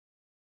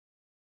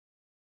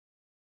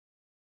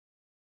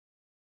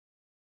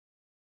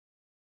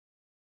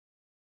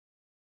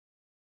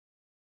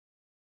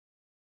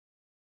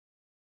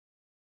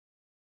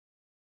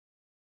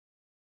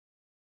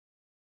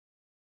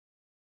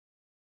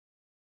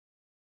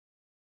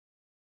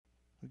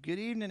Good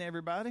evening,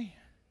 everybody.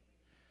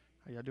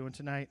 How y'all doing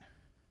tonight?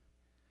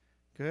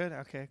 Good?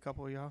 Okay, a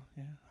couple of y'all.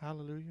 Yeah,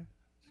 hallelujah.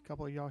 A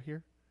couple of y'all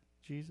here.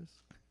 Jesus.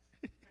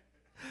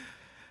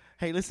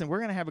 Hey, listen, we're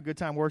going to have a good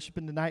time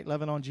worshiping tonight,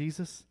 loving on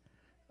Jesus.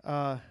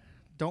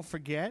 Don't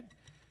forget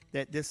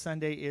that this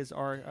Sunday is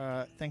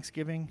our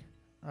Thanksgiving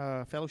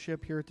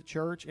fellowship here at the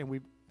church, and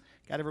we've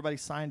got everybody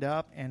signed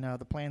up, and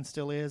the plan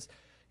still is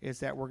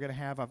that we're going to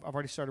have, I've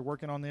already started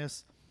working on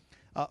this,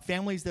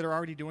 families that are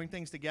already doing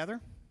things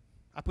together.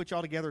 I put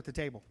y'all together at the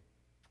table.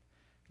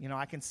 You know,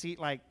 I can seat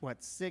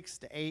 6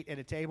 to 8 at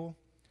a table.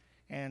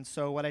 And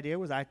so what I did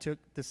was I took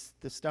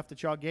the stuff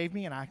that y'all gave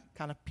me and I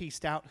kind of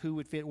pieced out who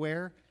would fit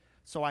where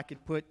so I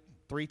could put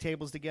 3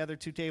 tables together,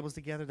 2 tables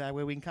together. That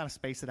way we can kind of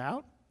space it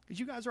out because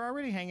you guys are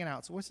already hanging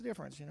out. So what's the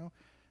difference, you know?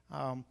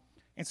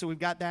 And so we've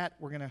got that.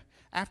 We're going to,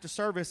 after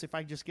service, if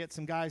I just get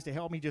some guys to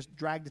help me just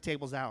drag the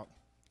tables out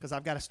because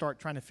I've got to start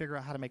trying to figure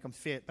out how to make them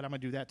fit. But I'm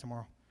going to do that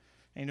tomorrow.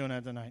 Ain't doing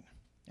that tonight.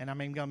 And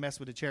I'm even going to mess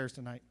with the chairs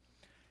tonight.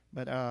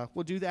 But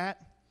we'll do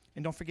that.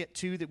 And don't forget,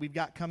 too, that we've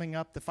got coming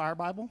up the Fire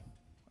Bible.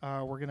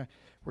 We're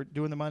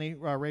doing the money,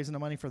 raising the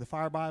money for the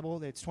Fire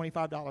Bible. It's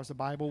 $25 a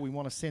Bible. We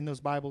want to send those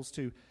Bibles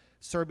to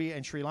Serbia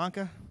and Sri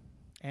Lanka.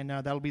 And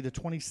that'll be the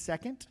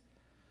 22nd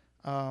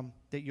that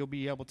you'll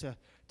be able to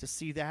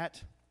see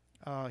that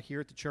here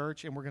at the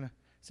church. And we're going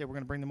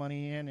to bring the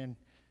money in.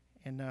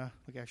 And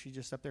look at, she's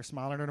just up there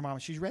smiling at her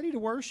mama. She's ready to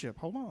worship.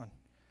 Hold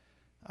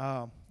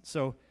on.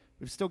 So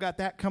we've still got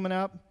that coming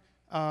up.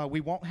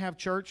 We won't have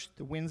church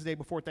the Wednesday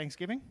before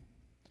Thanksgiving.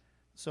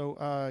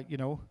 So, you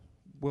know,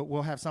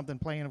 we'll have something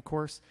playing, of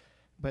course,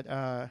 but,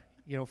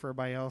 you know, for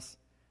everybody else.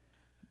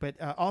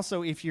 But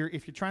also, if you're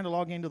trying to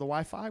log into the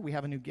Wi-Fi, we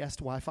have a new guest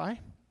Wi-Fi.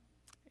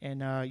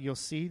 And you'll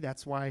see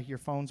that's why your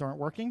phones aren't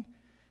working.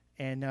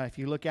 And if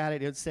you look at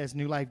it, it says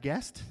New Life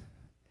Guest.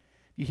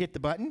 You hit the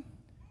button.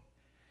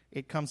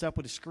 It comes up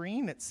with a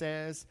screen that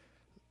says,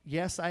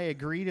 yes, I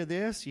agree to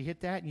this. You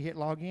hit that, and you hit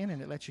log in, and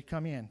it lets you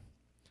come in.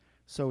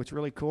 So it's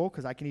really cool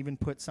because I can even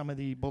put some of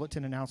the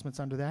bulletin announcements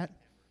under that.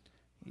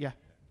 Yeah.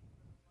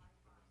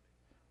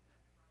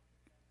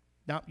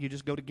 No, you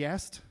just go to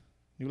guest,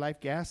 New Life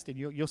Guest, and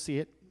you'll see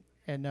it.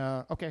 And,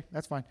 okay,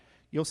 that's fine.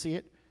 You'll see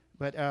it.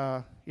 But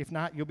if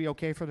not, you'll be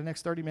okay for the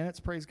next 30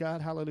 minutes. Praise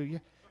God.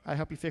 Hallelujah. I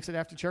help you fix it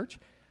after church.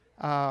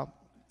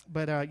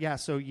 Yeah,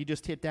 so you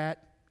just hit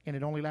that, and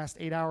it only lasts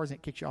 8 hours, and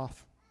it kicks you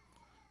off.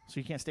 So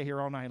you can't stay here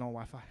all night on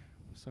Wi-Fi.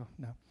 So,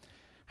 no.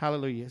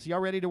 Hallelujah. So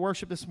y'all ready to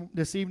worship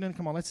this evening?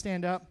 Come on, let's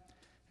stand up.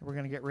 And we're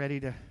going to get ready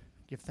to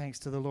give thanks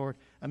to the Lord.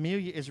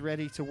 Amelia is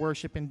ready to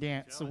worship and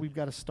dance, so we've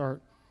got to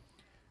start.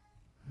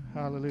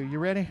 Hallelujah. You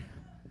ready?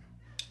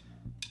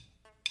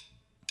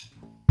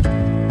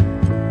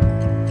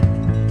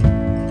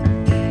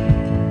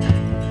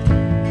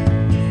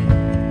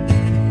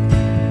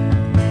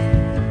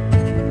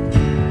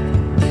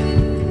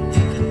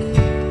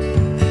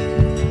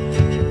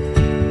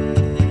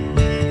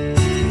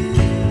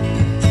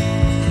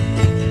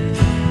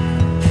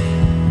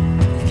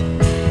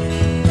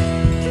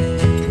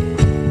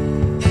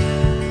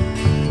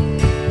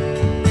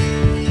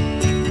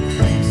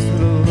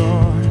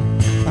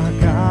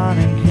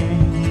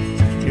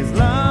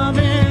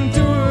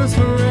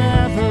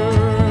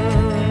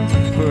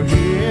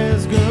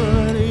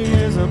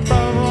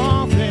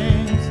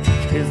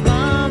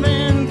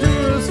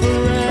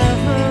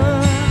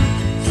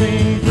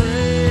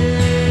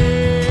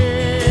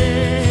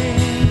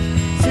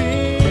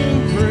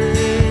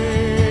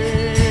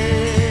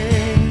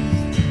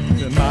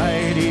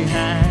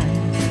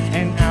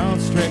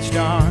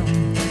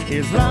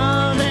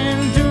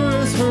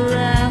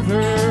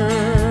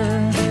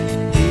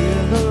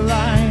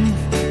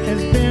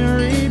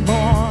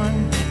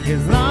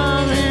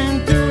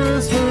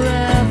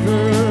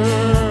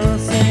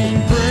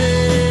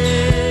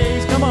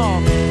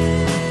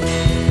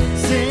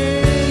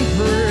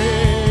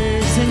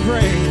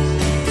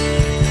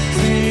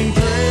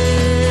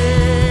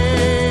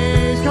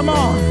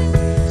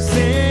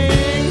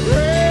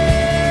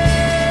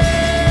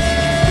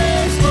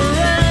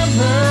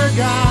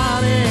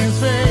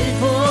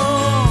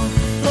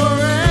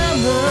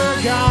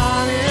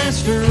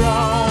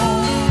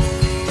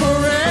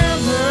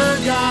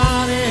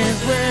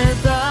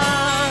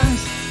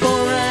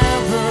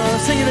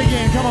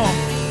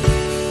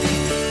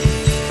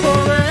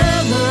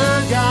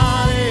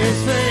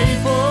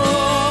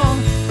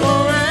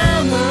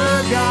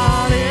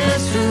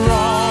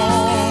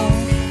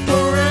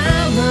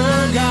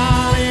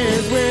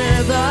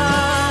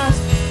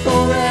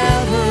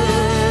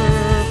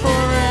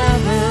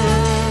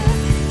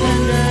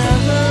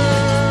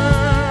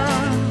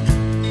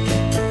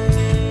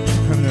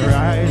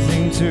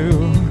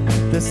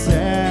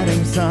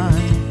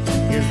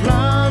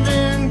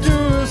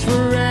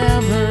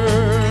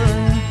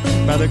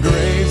 The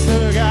grace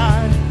of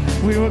God,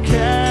 we will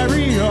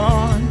carry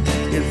on.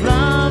 His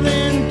love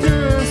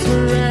endures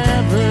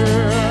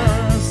forever.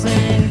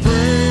 Sing praise.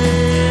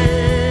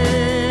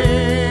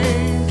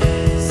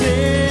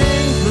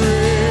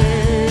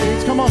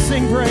 Come on,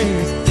 sing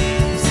praise.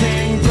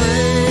 Sing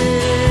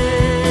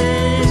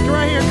praise. Go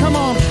right here.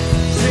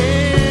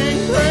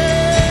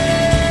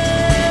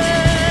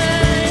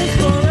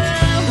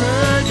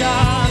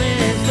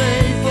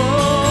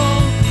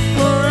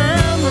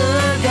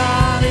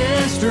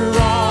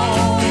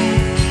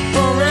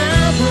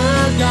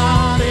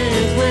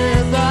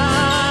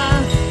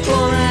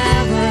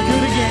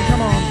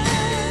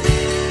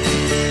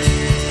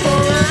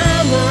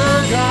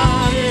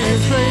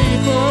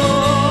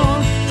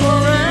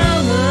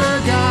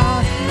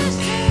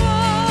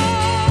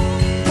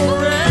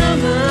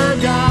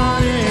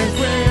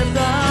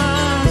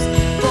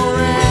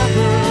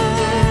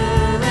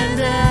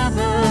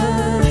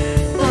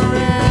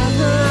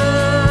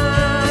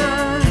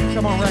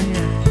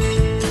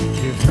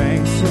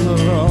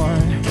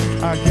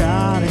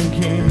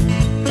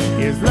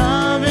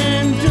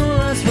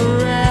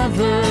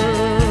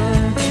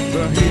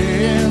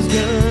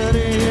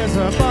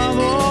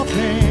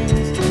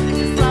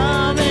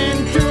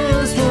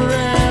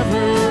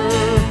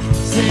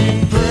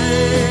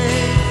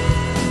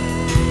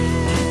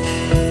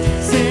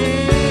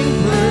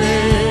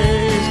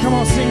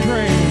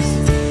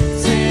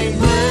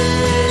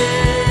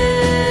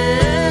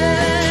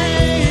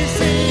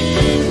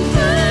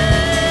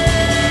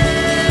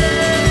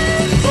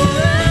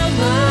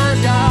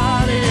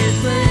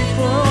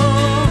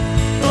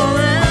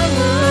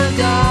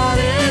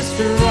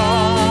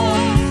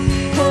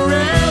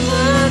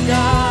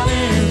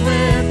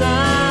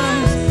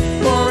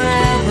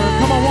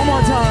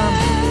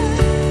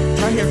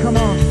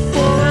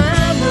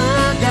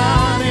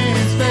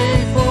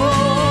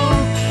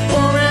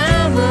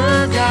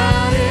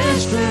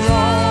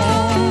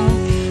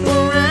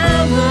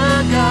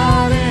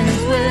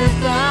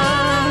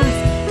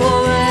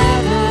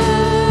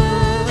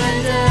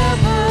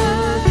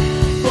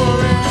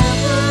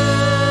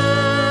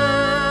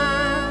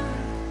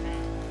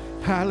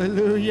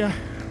 Hallelujah.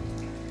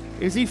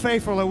 Is he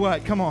faithful or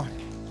what? Come on.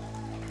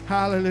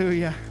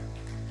 Hallelujah.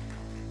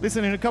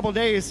 Listen, in a couple of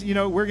days,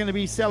 we're going to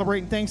be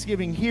celebrating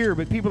Thanksgiving here,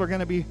 but people are going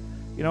to be,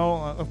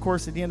 of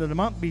course, at the end of the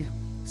month, be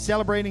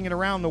celebrating it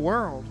around the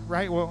world,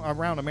 right? Well,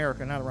 around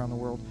America, not around the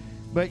world.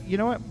 But you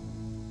know what?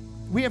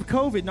 We have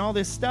COVID and all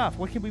this stuff.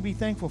 What can we be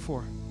thankful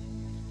for?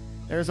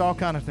 There's all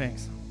kind of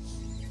things.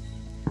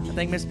 I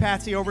think Miss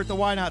Patsy over at the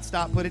Why Not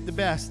Stop put it the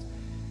best.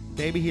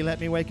 Baby, he let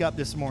me wake up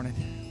this morning.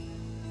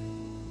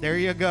 There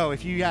you go.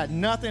 If you got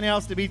nothing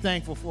else to be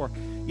thankful for.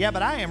 Yeah,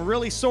 but I am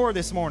really sore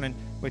this morning,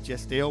 but you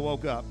still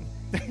woke up.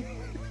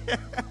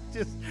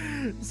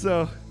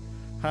 So,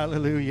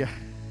 hallelujah.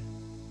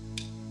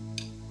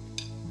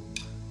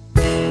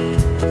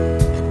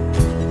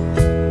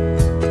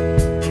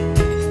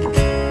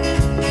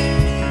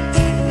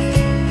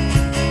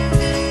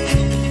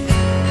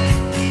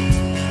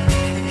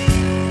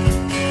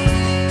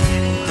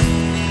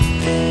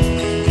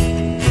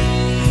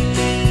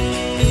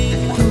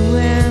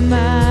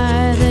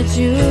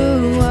 You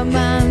are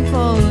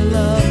mindful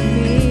of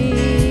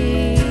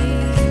me,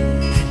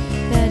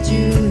 that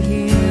you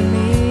hear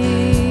me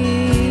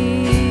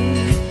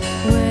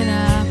when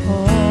I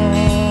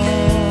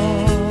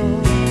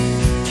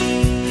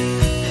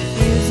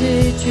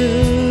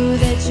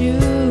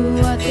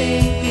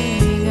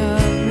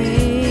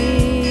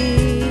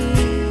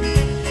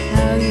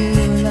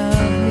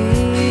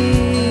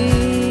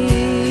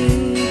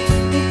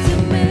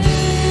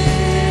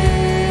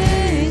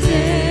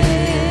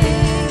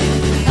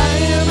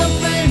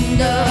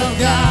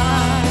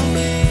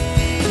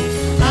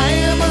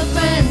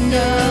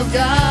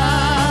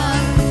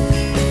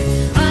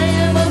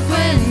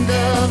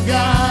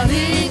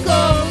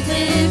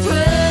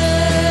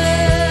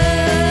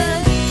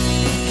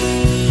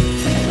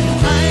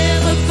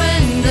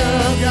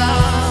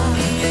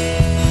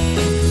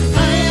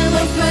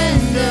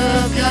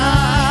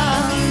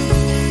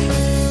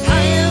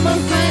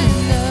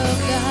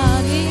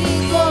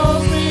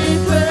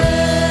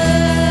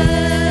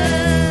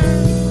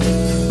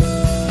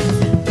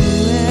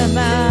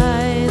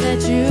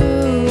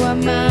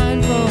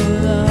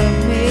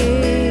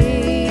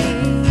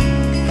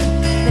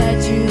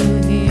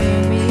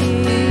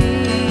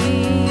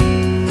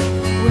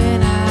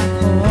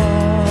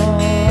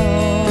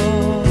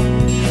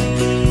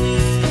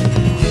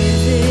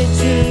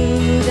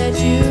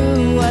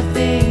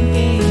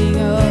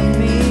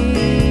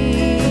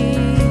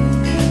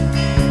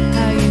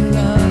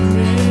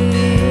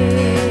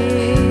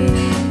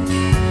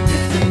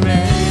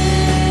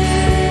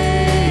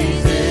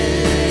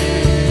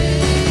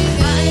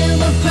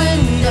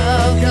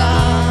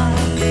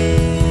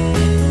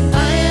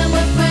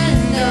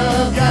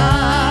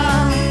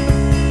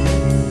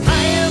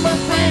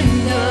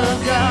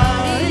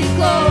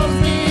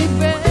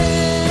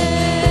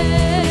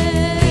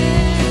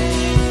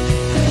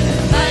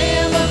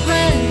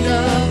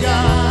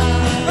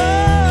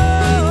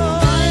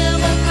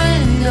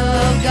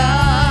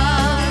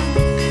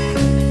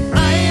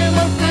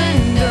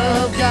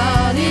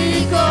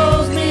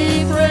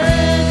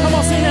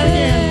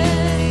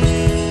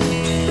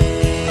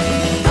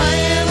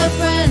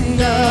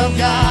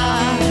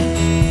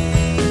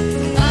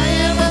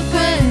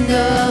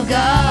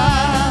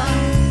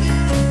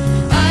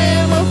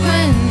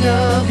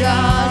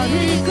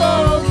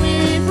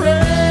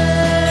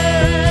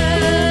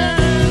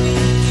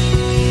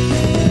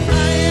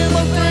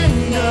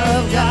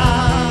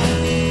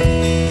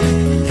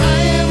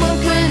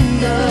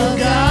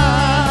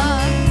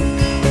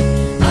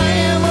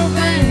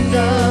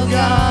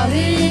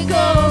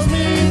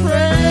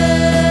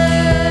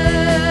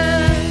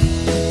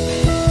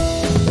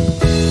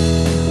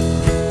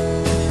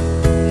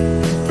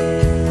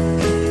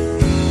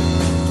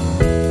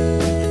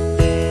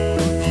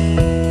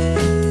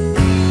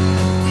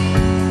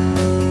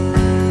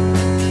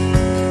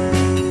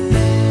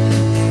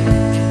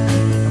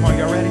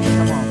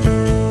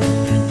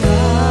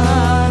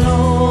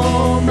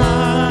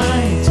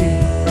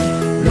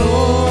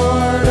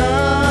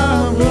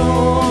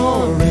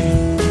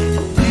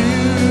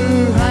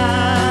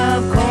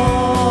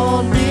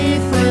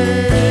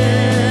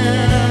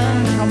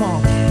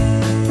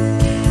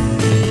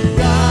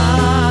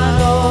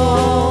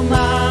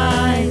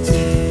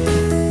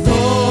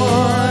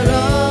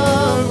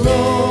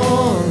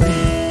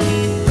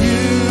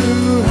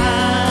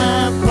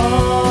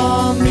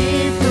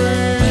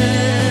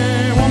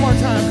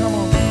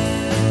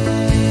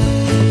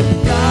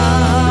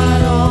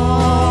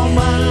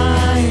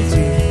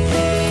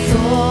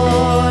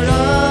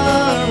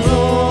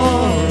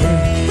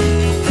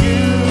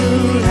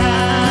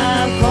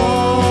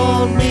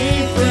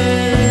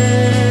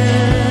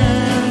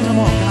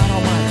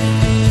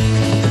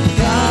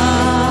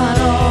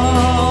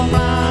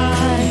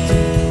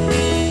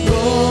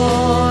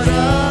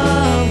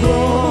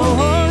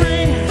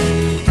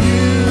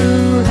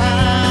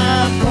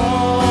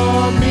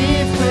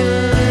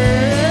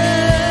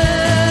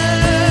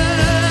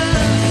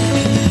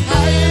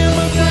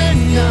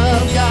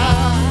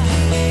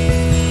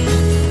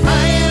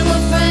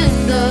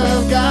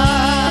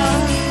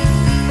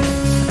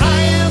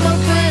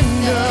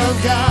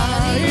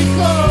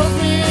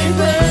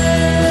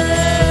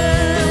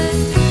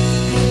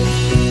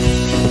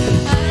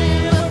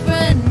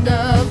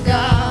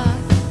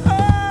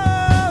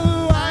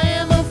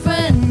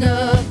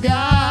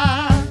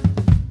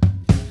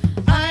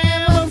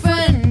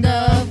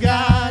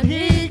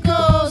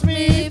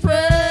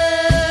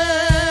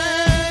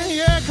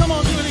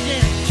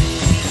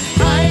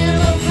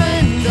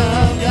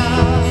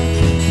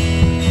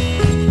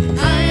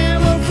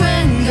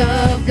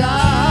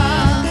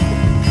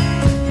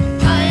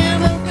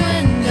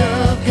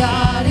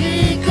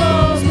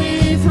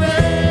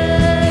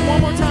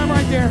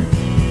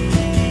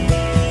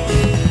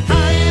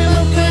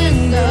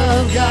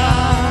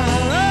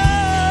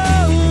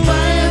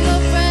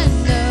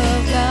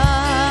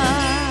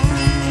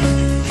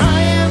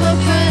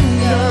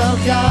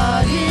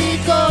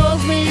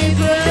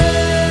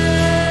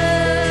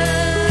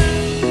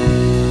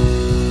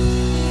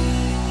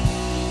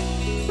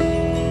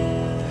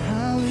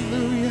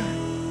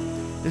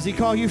Does he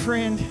call you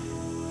friend?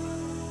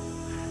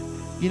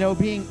 You know,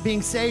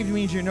 being saved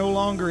means you're no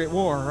longer at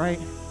war, right?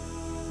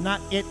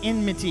 Not at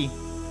enmity,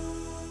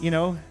 you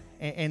know,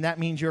 and that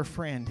means you're a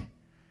friend.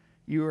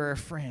 You are a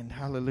friend.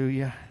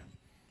 Hallelujah.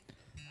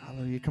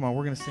 Hallelujah. Come on,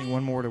 we're going to sing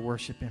one more to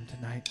worship him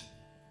tonight.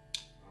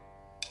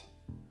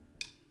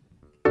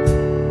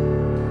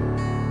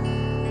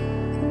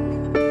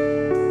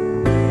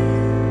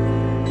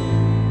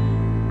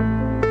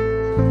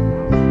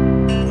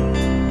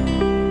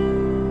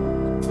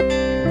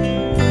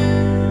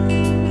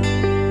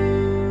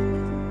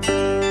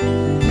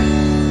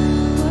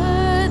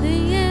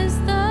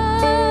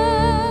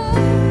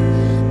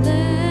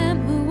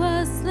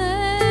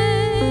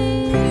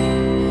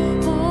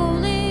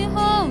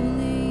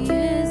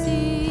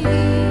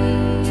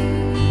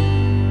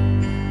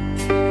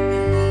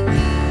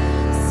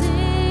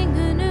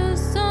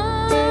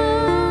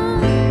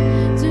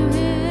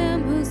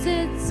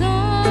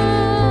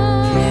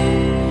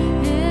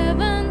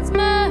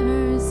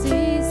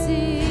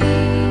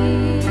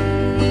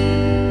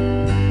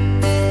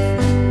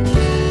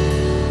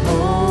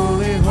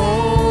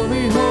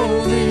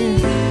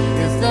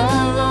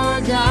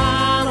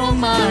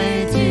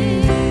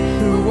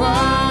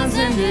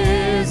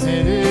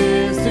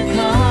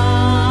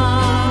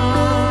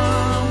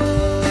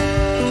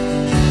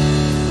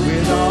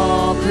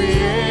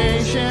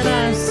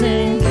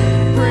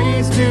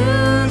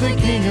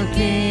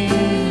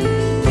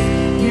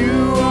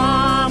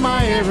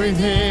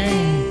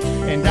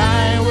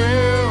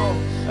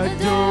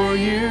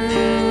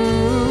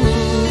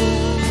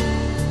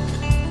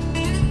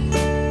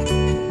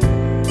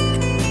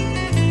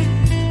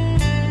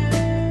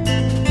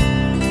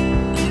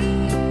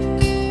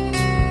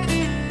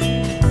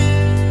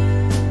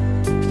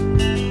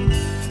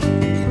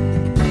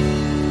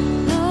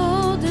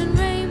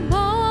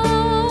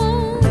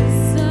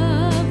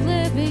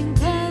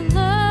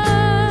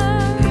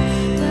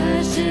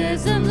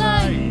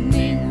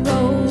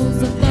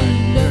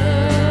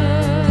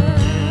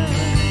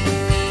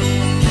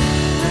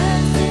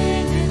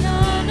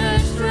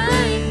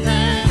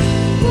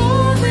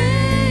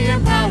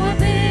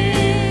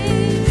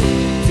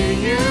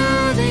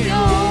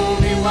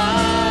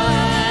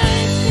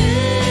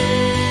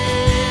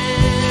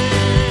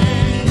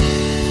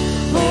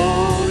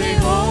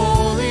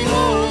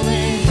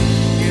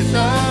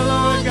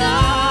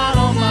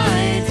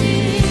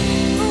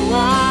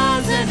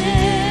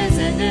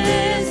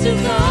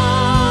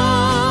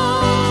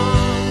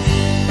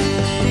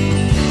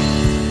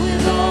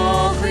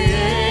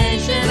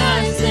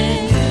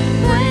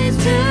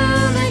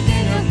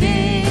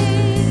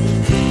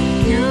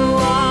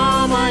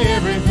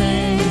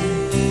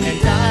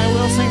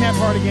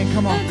 Again,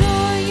 come on.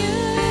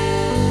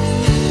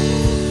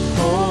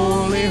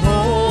 Holy,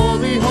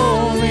 holy,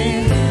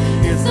 holy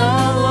is the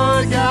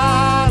Lord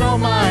God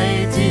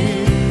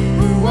Almighty,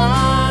 who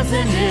was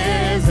and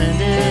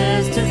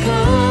is to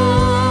come.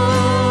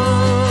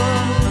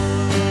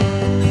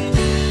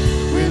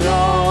 With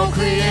all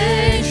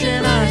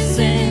creation I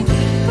sing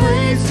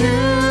praise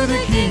to the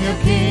King of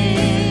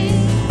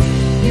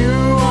Kings. You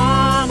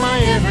are my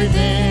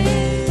everything,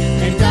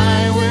 and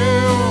I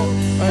will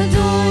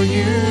adore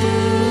you.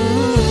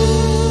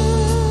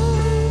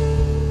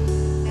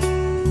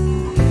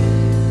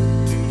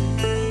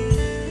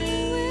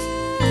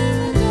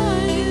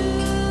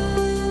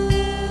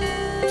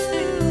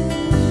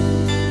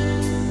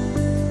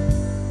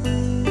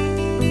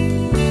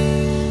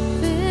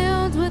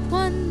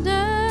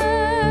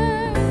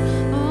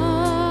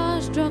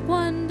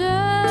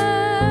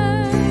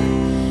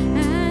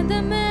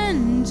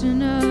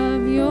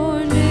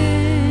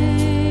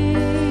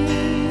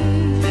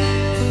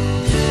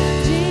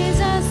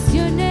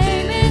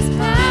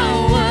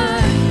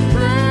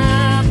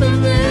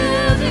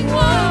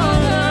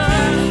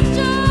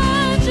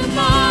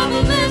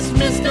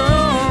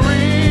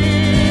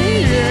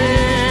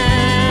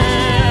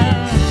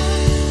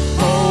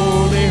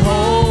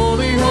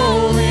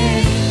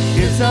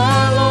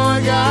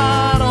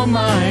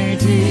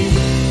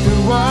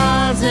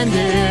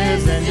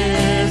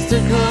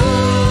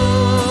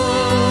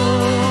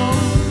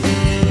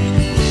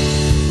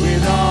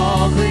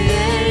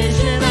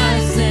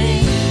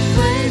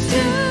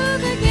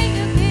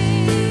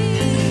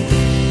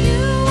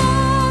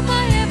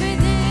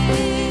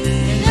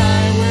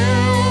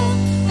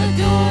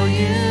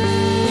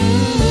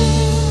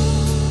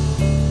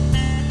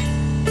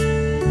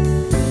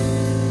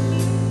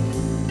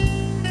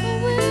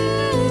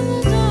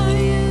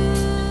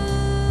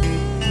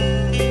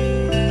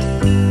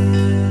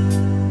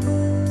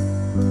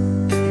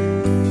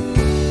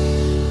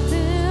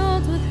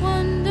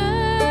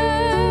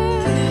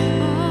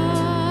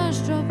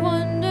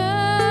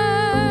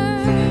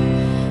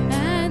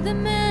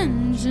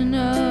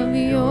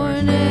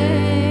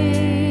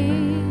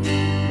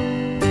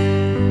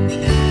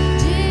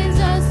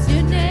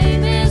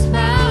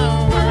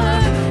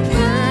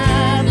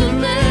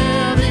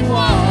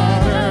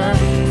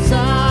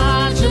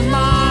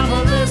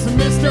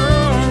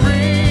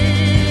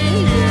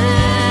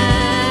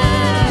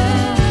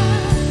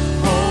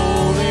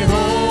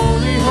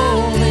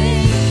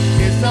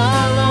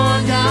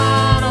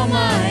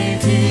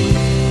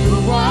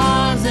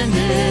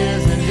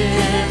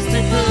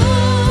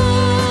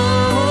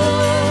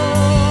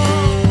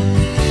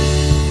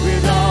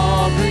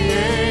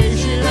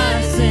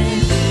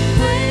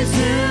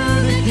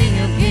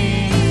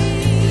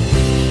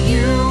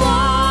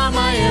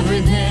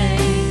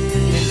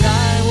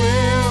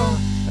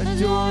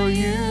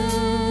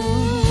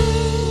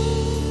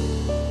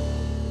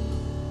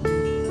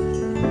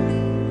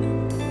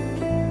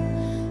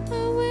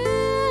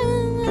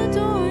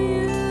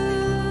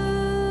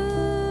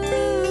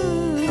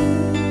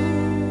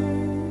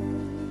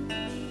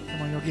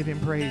 We'll give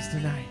him praise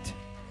tonight.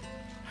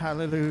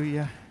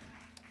 Hallelujah.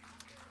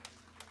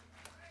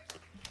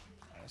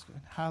 That's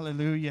good.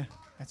 Hallelujah.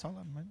 That's all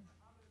I'm.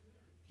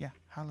 Yeah,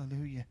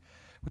 hallelujah.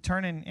 We'll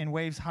turn and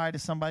waves hi to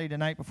somebody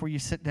tonight before you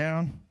sit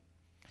down.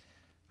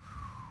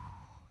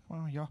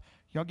 Well,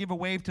 y'all give a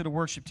wave to the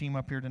worship team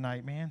up here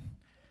tonight, man.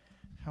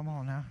 Come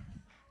on now.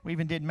 We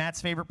even did Matt's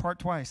favorite part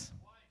twice.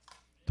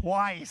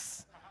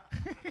 Twice.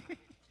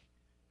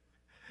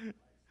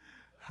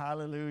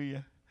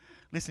 Hallelujah.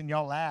 Listen,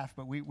 y'all laugh,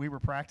 but we were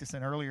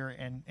practicing earlier,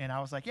 and I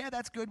was like, yeah,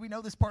 that's good. We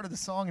know this part of the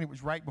song, and it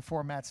was right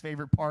before Matt's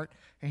favorite part,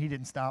 and he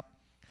didn't stop.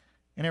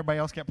 And everybody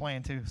else kept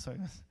playing too, so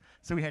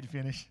we had to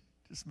finish.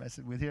 Just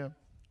messing with him.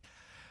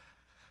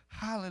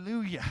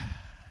 Hallelujah.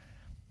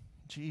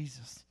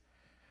 Jesus.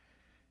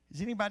 Has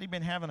anybody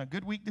been having a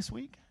good week this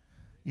week?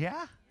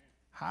 Yeah?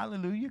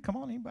 Hallelujah. Come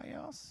on, anybody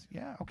else?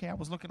 Yeah, okay, I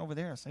was looking over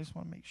there, so I just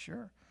want to make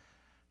sure.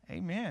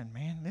 Amen,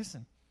 man.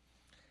 Listen,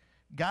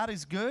 God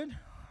is good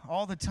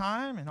all the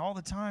time, and all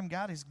the time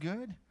God is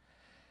good.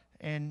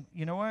 And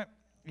you know what?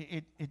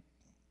 It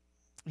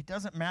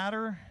doesn't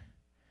matter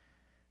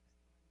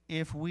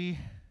if we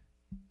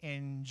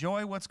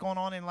enjoy what's going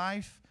on in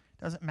life.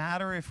 It doesn't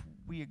matter if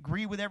we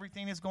agree with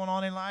everything that's going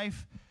on in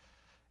life.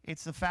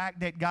 It's the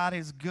fact that God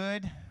is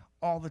good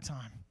all the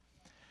time.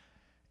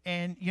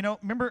 And, you know,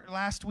 remember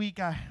last week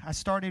I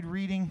started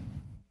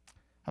reading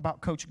about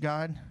Coach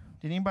God.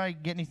 Did anybody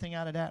get anything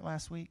out of that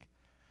last week?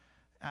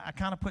 I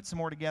kind of put some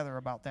more together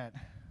about that.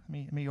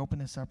 Let me open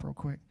this up real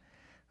quick.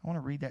 I want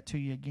to read that to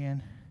you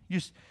again.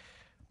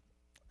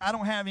 I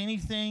don't have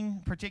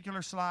anything,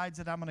 particular slides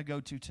that I'm going to go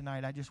to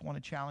tonight. I just want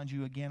to challenge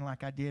you again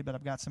like I did, but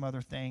I've got some other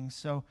things.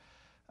 So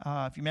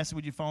if you're messing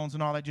with your phones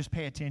and all that, just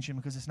pay attention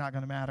because it's not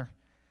going to matter.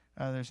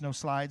 There's no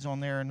slides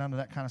on there and none of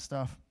that kind of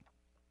stuff.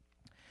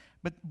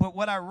 But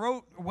what I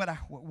wrote,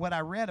 what I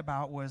read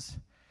about was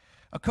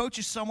a coach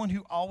is someone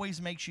who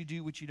always makes you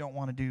do what you don't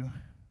want to do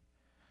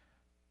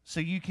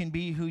so you can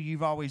be who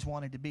you've always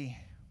wanted to be.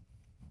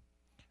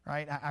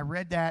 Right? I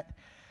read that,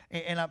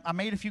 and I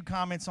made a few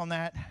comments on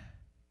that,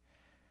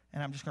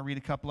 and I'm just going to read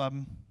a couple of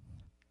them.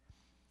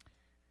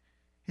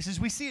 It says,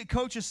 we see a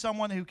coach as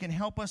someone who can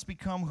help us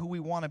become who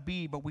we want to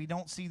be, but we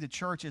don't see the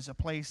church as a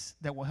place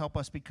that will help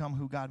us become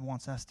who God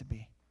wants us to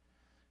be.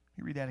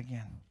 Let me read that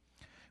again.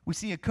 We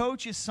see a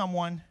coach as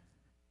someone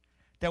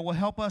that will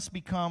help us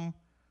become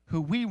who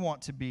we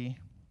want to be,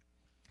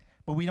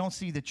 but we don't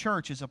see the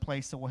church as a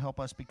place that will help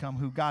us become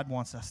who God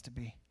wants us to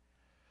be.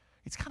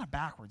 It's kind of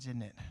backwards,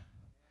 isn't it?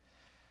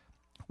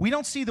 We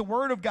don't see the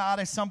Word of God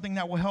as something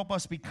that will help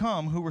us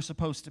become who we're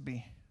supposed to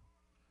be.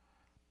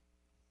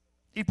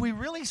 If we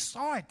really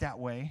saw it that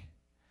way,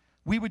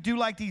 we would do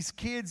like these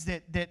kids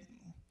that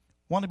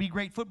want to be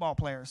great football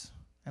players,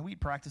 and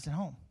we'd practice at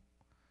home.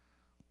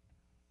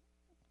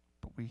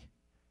 But we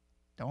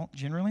don't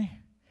generally.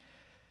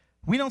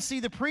 We don't see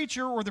the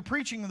preacher or the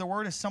preaching of the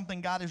Word as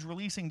something God is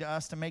releasing to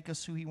us to make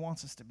us who He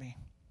wants us to be.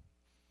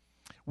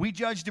 We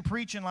judge the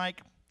preaching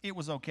like it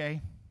was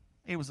okay.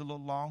 It was a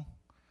little long.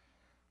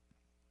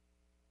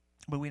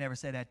 But we never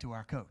said that to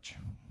our coach.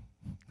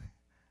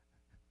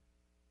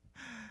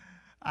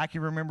 I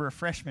can remember a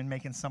freshman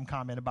making some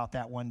comment about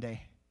that one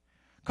day.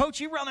 Coach,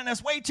 you're running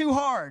us way too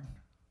hard.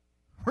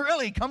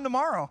 Really? Come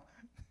tomorrow.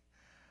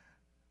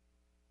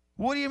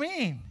 What do you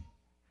mean?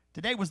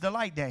 Today was the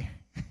light day.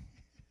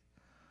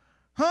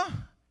 Huh?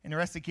 And the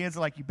rest of the kids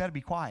are like, you better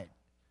be quiet,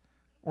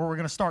 or we're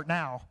going to start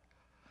now.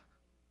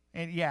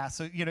 And yeah,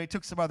 so, you know, it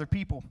took some other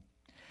people.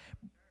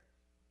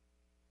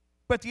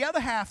 But the other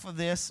half of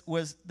this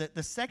was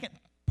the second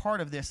part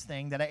of this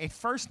thing that at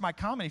first my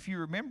comment, if you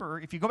remember,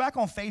 if you go back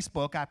on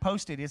Facebook, I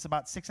posted, it's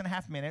about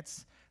 6.5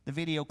 minutes, the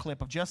video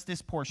clip of just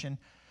this portion.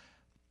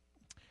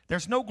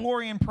 There's no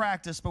glory in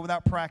practice, but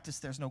without practice,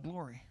 there's no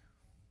glory.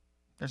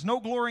 There's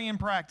no glory in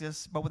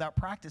practice, but without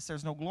practice,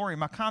 there's no glory.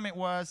 My comment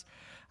was,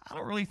 I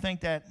don't really think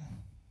that,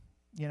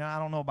 you know, I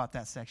don't know about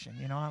that section,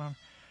 you know, I don't.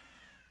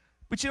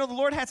 But, you know, the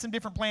Lord had some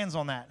different plans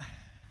on that.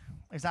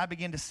 As I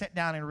began to sit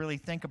down and really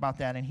think about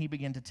that, and He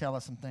began to tell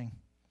us something.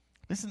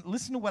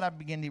 Listen to what I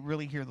begin to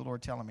really hear the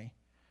Lord telling me.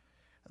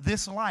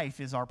 This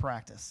life is our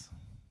practice.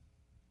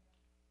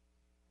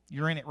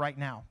 You're in it right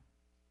now.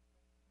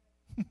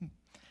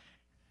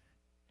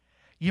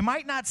 You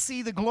might not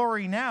see the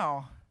glory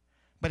now,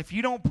 but if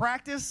you don't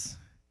practice,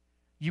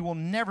 you will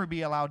never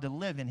be allowed to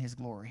live in His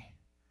glory.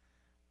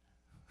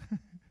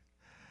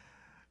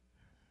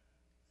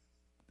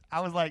 I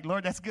was like,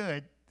 Lord, that's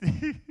good.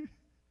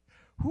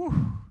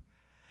 Whew.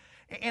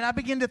 And I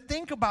begin to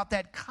think about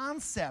that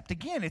concept.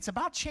 Again, it's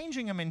about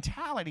changing a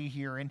mentality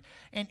here.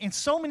 And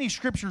so many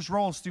scriptures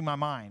rolls through my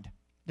mind.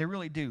 They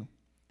really do.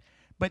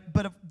 But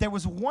if there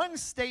was one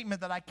statement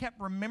that I kept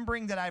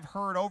remembering that I've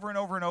heard over and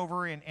over and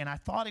over, and I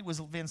thought it was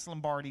Vince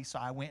Lombardi, so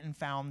I went and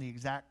found the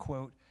exact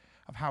quote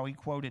of how he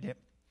quoted it.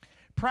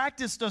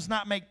 Practice does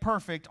not make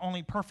perfect,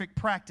 only perfect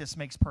practice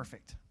makes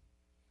perfect.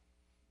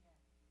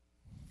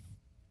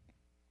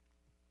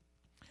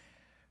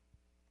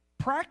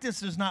 Practice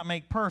does not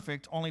make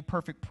perfect, only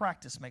perfect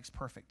practice makes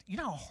perfect. You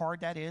know how hard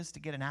that is to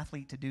get an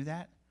athlete to do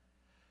that?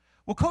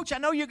 Well, Coach, I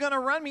know you're going to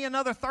run me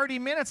another 30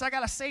 minutes. I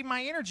got to save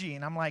my energy.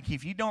 And I'm like,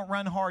 if you don't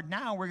run hard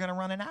now, we're going to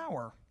run an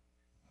hour.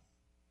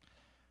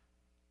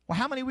 Well,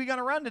 how many are we going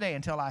to run today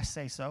until I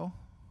say so?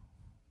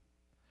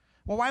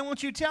 Well, why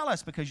won't you tell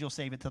us? Because you'll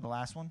save it to the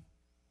last one.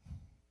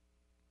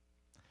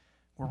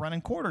 We're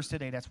running quarters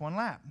today. That's one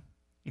lap.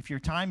 If your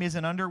time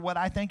isn't under what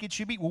I think it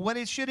should be,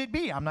 well, should it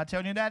be? I'm not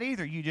telling you that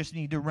either. You just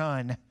need to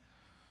run.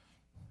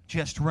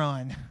 Just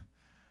run.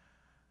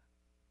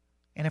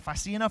 And if I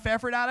see enough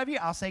effort out of you,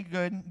 I'll say,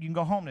 good, you can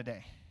go home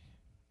today.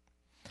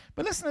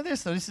 But listen to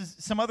this, though. This is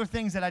some other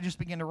things that I just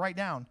began to write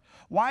down.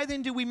 Why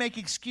then do we make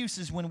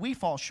excuses when we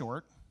fall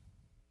short?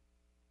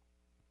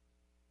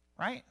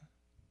 Right?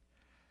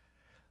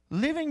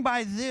 Living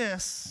by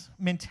this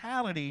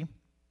mentality,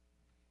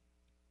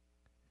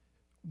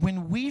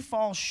 when we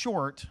fall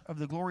short of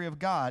the glory of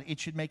God, it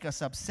should make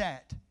us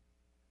upset.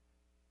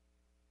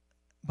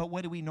 But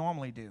what do we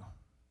normally do?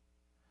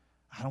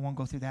 I don't want to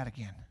go through that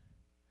again.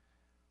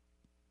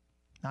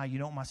 Now, you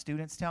know what my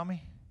students tell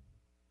me?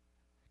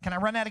 Can I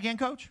run that again,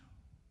 Coach?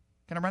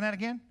 Can I run that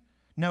again?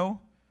 No.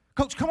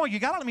 Coach, come on, you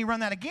got to let me run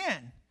that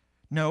again.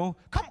 No.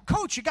 Come,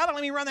 Coach, you got to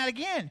let me run that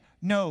again.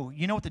 No.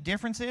 You know what the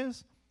difference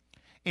is?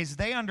 Is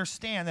they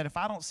understand that if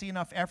I don't see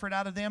enough effort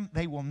out of them,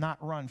 they will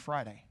not run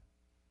Friday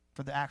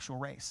for the actual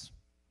race.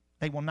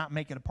 They will not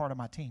make it a part of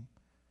my team.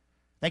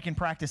 They can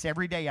practice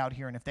every day out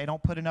here, and if they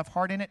don't put enough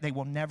heart in it, they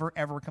will never,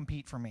 ever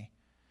compete for me.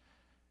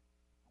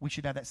 We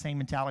should have that same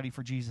mentality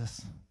for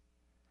Jesus.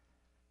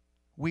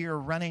 We are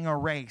running a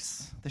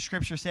race. The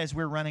scripture says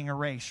we're running a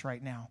race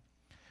right now.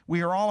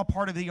 We are all a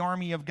part of the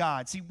army of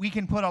God. See, we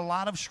can put a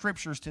lot of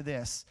scriptures to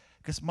this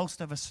because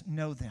most of us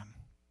know them.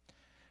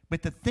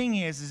 But the thing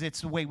is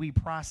it's the way we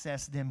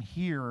process them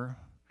here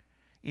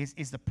is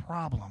the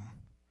problem.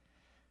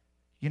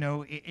 You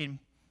know,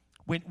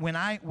 when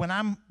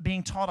I'm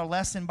being taught a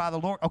lesson by the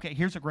Lord, okay,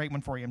 here's a great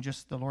one for you.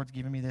 The Lord's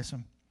giving me this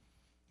one.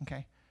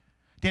 Okay.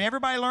 Did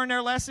everybody learn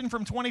their lesson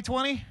from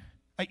 2020?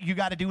 You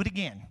got to do it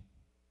again.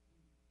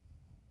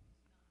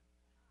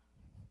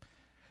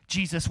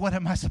 Jesus, what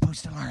am I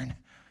supposed to learn?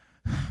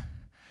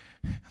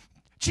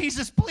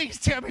 Jesus, please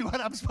tell me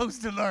what I'm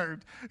supposed to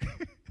learn.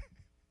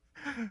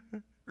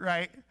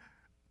 Right?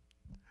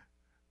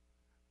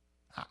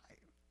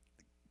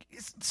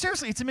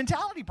 Seriously, it's a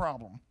mentality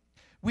problem.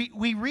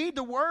 We read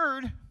the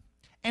word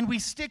and we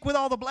stick with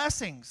all the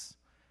blessings.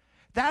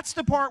 That's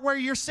the part where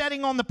you're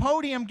sitting on the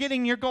podium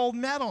getting your gold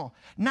medal,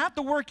 not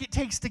the work it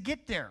takes to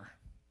get there.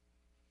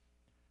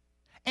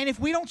 And if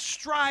we don't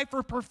strive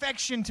for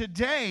perfection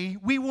today,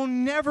 we will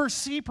never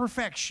see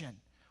perfection.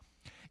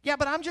 Yeah,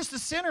 but I'm just a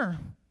sinner.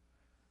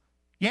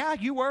 Yeah,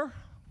 you were.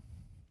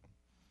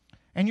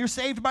 And you're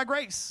saved by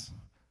grace.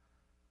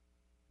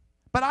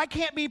 But I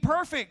can't be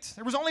perfect.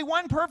 There was only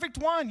one perfect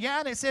one. Yeah,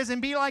 and it says,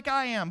 and be like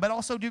I am, but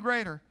also do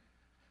greater.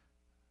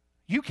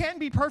 You can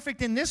be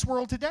perfect in this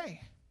world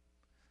today.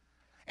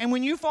 And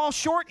when you fall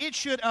short, it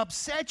should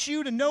upset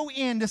you to no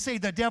end to say,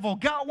 the devil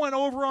got one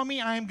over on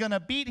me. I am going to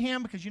beat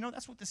him. Because, you know,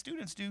 that's what the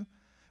students do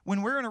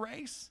when we're in a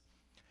race.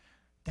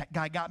 That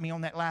guy got me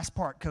on that last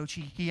part, Coach.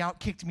 He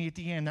outkicked me at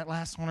the end, that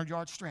last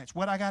 100-yard stretch.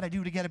 What I got to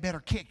do to get a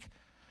better kick?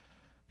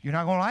 You're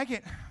not going to like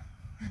it.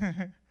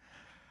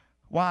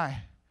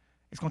 Why?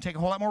 It's going to take a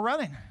whole lot more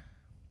running.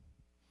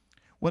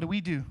 What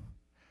do?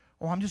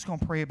 Oh, I'm just going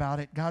to pray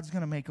about it. God's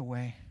going to make a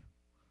way.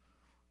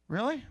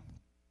 Really?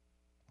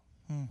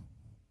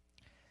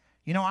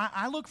 You know,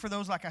 I look for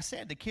those, like I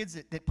said, the kids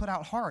that put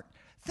out heart.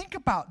 Think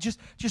about, just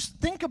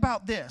think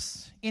about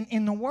this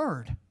in the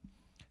Word.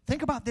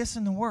 Think about this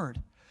in the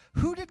Word.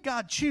 Who did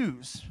God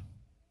choose?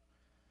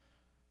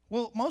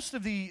 Well, most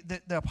of the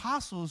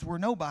apostles were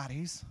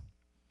nobodies,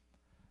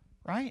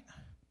 right?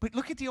 But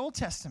look at the Old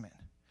Testament.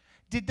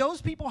 Did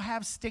those people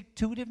have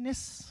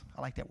stick-to-itiveness?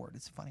 I like that word.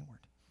 It's a funny word.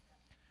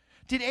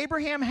 Did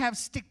Abraham have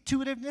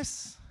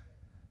stick-to-itiveness?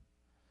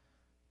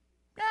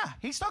 Yeah,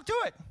 he stuck to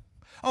it.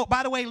 Oh,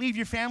 by the way, leave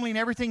your family and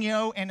everything you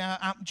know, and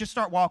just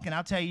start walking.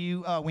 I'll tell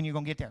you when you're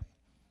going to get there.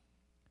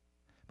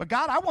 But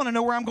God, I want to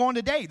know where I'm going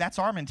today. That's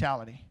our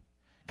mentality.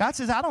 God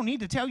says, I don't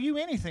need to tell you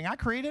anything. I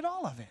created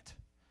all of it.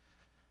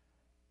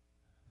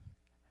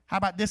 How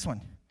about this one?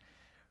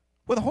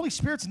 Well, the Holy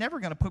Spirit's never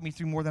going to put me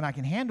through more than I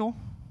can handle.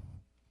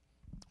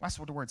 That's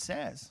what the word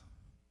says.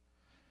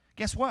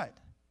 Guess what?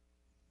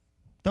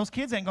 Those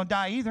kids ain't going to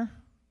die either.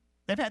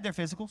 They've had their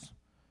physicals.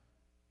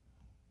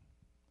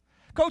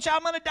 Coach,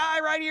 I'm going to die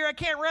right here. I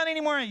can't run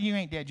anymore. You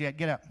ain't dead yet.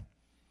 Get up.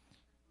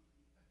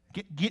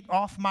 Get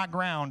off my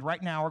ground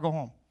right now or go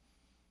home.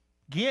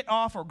 Get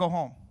off or go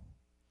home.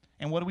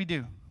 And what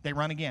do? They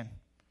run again.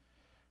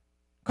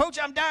 Coach,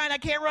 I'm dying. I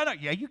can't run.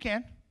 Yeah, you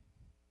can.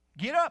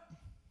 Get up.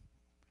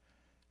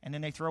 And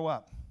then they throw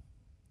up.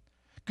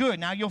 Good.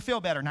 Now you'll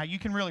feel better. Now you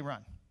can really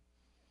run.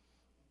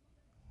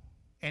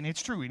 And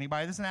it's true.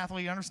 Anybody that's an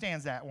athlete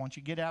understands that. Once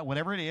you get out,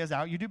 whatever it is,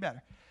 out, you do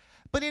better.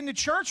 But in the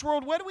church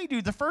world, what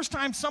do? The first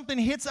time something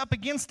hits up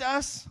against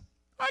us,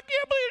 I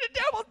can't believe the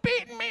devil's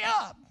beating me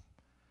up.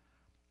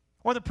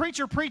 Or the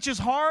preacher preaches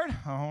hard.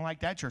 I don't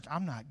like that church.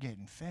 I'm not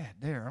getting fed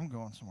there. I'm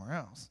going somewhere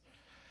else.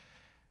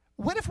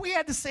 What if we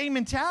had the same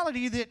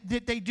mentality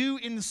that they do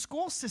in the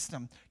school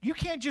system? You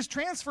can't just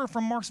transfer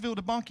from Marksville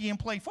to Bunkie and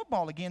play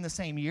football again the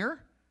same year.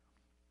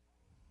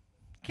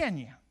 Can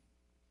you?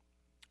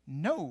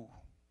 No.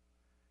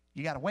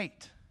 You got to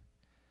wait.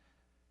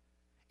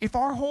 If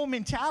our whole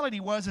mentality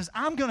is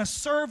I'm going to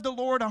serve the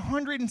Lord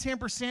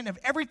 110% of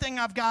everything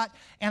I've got,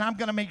 and I'm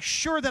going to make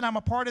sure that I'm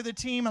a part of the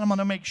team, and I'm going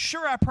to make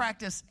sure I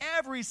practice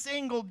every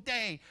single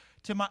day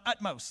to my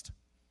utmost,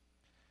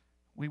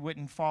 we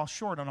wouldn't fall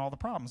short on all the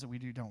problems that we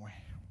do, don't we?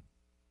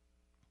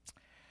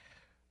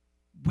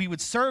 We would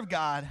serve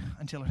God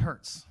until it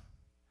hurts.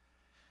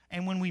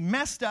 And when we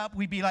messed up,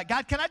 we'd be like,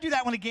 God, can I do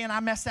that one again? I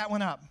messed that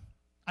one up.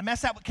 I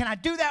messed that one. Can I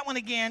do that one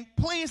again?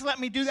 Please let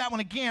me do that one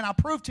again. I'll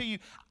prove to you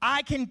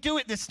I can do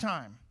it this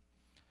time.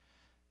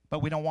 But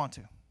we don't want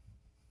to.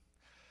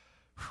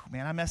 Whew,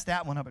 man, I messed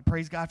that one up, but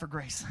praise God for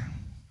grace.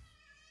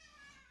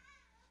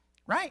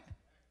 Right?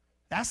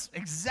 That's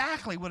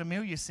exactly what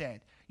Amelia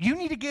said. You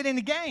need to get in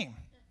the game.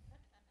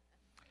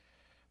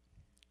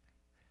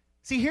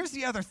 See, here's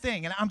the other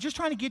thing, and I'm just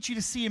trying to get you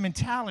to see a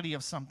mentality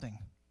of something.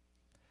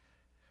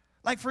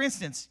 Like, for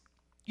instance,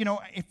 you know,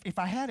 if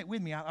I had it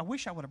with me, I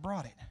wish I would have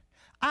brought it.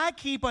 I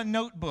keep a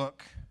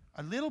notebook,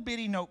 a little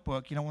bitty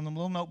notebook, you know, one of them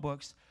little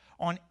notebooks,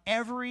 on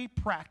every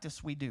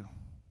practice we do.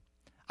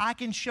 I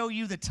can show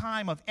you the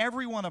time of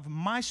every one of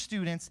my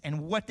students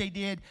and what they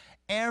did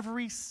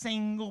every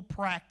single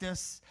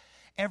practice,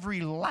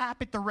 every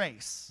lap at the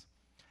race.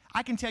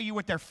 I can tell you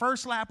what their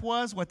first lap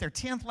was, what their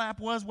 10th lap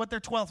was, what their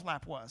 12th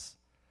lap was.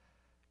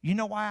 You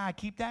know why I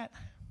keep that?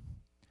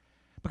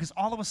 Because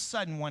all of a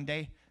sudden one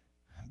day,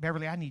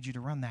 Beverly, I need you to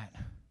run that.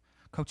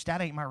 Coach,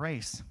 that ain't my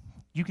race.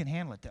 You can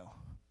handle it, though.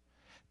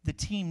 The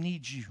team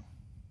needs you.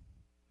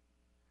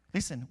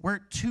 Listen, we're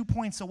 2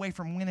 points away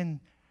from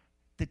winning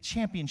the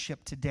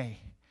championship today.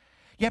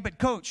 Yeah, but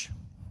Coach,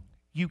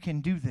 you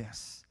can do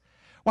this.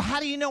 Well, how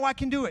do you know I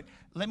can do it?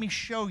 Let me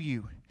show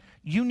you.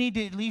 You need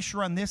to at least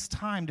run this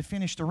time to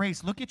finish the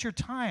race. Look at your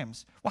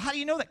times. Well, how do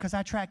you know that? Because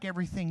I track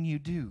everything you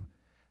do.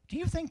 Do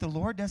you think the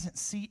Lord doesn't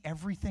see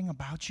everything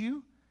about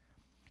you?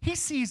 He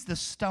sees the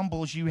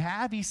stumbles you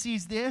have. He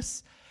sees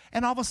this.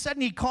 And all of a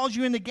sudden, he calls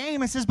you in the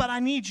game and says, but I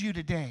need you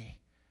today.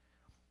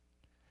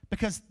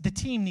 Because the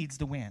team needs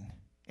to win.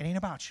 It ain't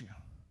about you.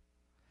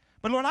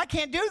 But Lord, I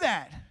can't do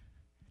that.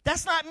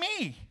 That's not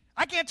me.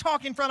 I can't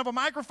talk in front of a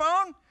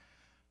microphone.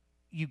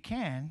 You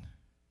can,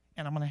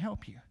 and I'm going to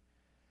help you.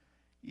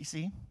 You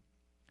see?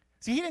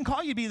 See, he didn't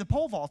call you to be the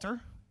pole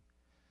vaulter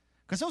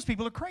because those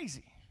people are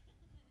crazy.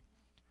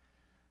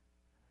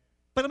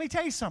 But let me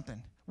tell you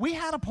something. We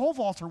had a pole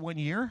vaulter one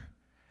year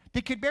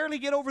that could barely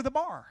get over the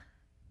bar.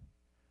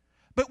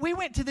 But we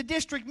went to the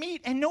district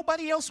meet, and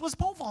nobody else was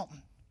pole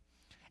vaulting.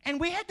 And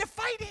we had to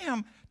fight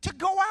him to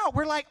go out.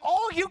 We're like,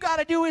 all you got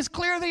to do is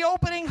clear the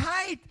opening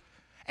height.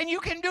 And you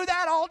can do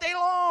that all day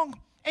long.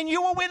 And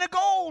you will win a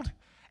gold.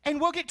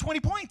 And we'll get 20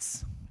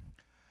 points.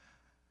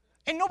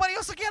 And nobody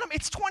else will get them.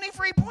 It's 20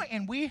 free points.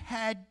 And we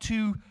had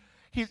to,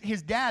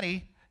 his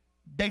daddy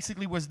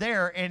basically was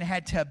there and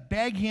had to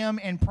beg him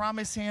and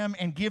promise him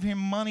and give him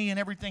money and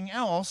everything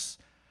else.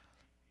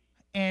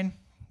 And,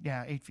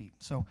 yeah, 8 feet.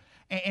 So,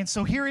 and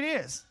so here it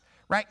is,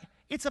 right?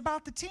 It's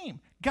about the team.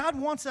 God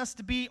wants us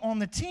to be on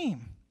the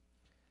team.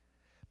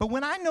 But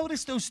when I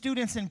notice those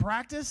students in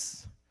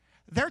practice,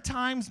 their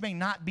times may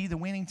not be the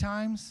winning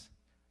times.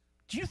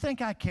 Do you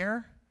think I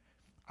care?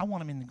 I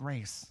want them in the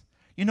grace.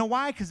 You know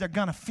why? Because they're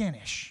going to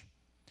finish.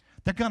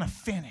 They're going to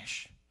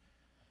finish.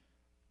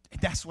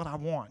 That's what I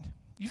want.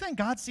 You think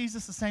God sees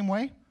us the same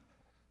way?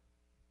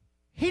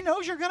 He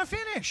knows you're going to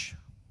finish.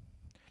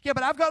 Yeah,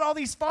 but I've got all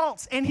these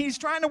faults, and he's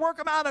trying to work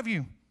them out of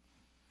you.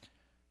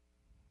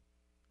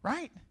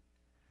 Right?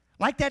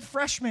 Like that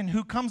freshman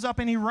who comes up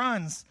and he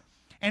runs,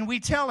 and we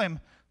tell him,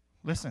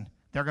 listen,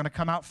 they're going to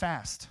come out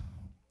fast.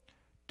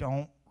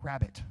 Don't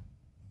grab it.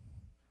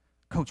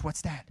 Coach,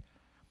 what's that?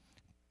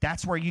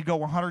 That's where you go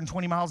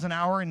 120 miles an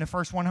hour in the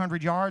first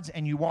 100 yards,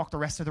 and you walk the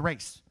rest of the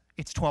race.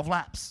 It's 12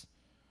 laps.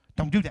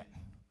 Don't do that.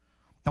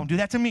 Don't do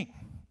that to me.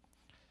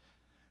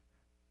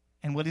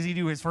 And what does he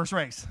do his first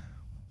race?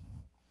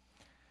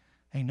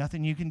 Ain't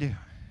nothing you can do.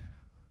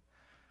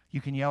 You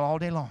can yell all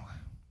day long.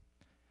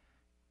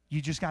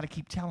 You just got to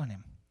keep telling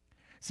him.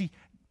 See,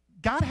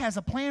 God has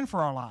a plan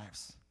for our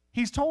lives.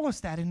 He's told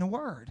us that in the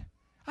Word.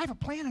 I have a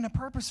plan and a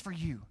purpose for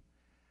you.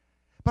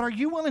 But are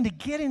you willing to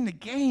get in the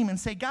game and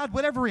say, God,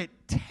 whatever it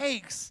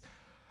takes,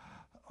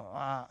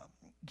 yeah,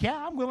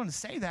 I'm willing to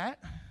say that.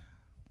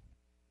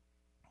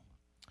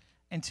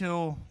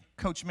 Until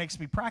Coach makes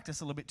me practice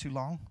a little bit too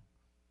long.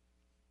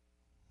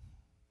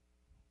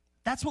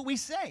 That's what we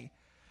say.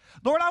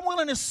 Lord, I'm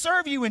willing to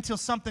serve you until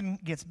something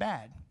gets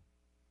bad.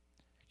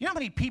 You know how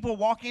many people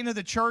walk into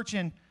the church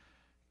and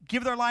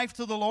give their life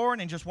to the Lord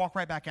and just walk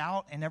right back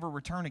out and never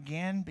return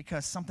again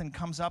because something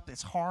comes up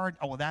that's hard?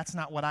 Oh, well, that's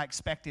not what I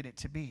expected it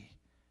to be.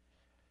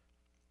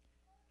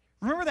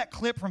 Remember that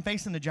clip from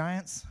Facing the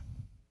Giants?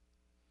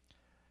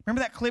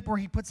 Remember that clip where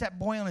he puts that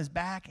boy on his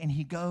back and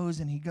he goes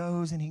and he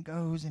goes and he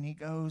goes and he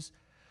goes?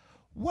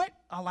 What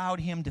allowed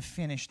him to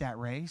finish that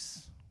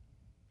race?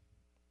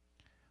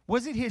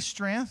 Was it his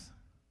strength?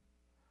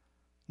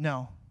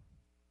 No.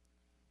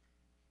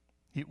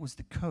 It was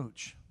the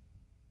coach.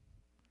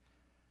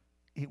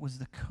 It was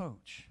the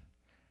coach.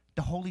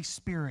 The Holy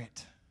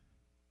Spirit.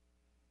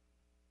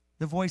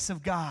 The voice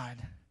of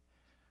God.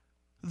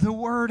 The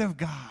Word of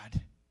God.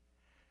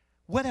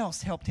 What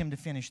else helped him to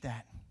finish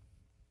that?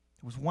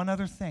 There was one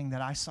other thing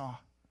that I saw.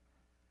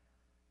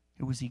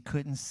 It was he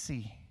couldn't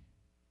see.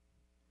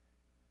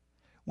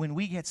 When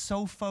we get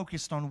so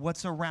focused on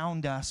what's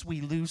around us,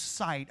 we lose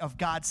sight of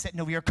God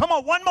sitting over here. Come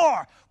on, one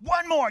more.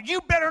 One more.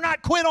 You better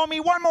not quit on me.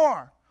 One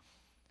more.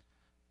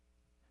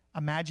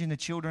 Imagine the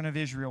children of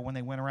Israel when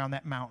they went around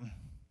that mountain.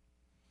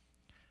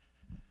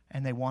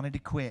 And they wanted to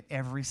quit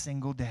every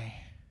single day.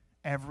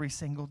 Every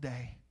single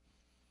day.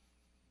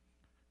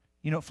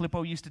 You know what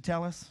Flippo used to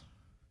tell us?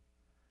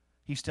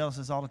 He used to tell us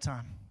this all the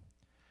time.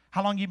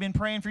 How long you been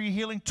praying for your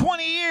healing?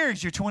 20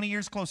 years. You're 20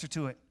 years closer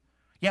to it.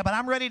 Yeah, but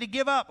I'm ready to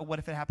give up. But what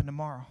if it happened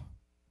tomorrow?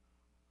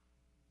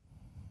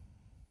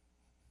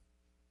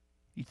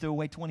 You threw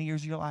away 20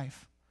 years of your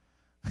life.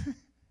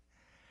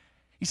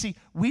 You see,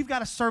 we've got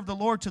to serve the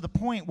Lord to the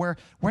point where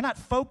we're not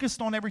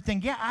focused on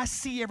everything. Yeah, I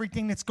see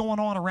everything that's going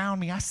on around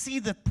me. I see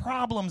the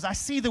problems. I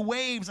see the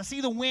waves. I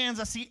see the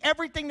winds. I see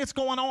everything that's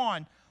going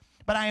on.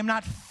 But I am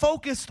not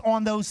focused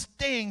on those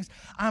things.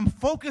 I'm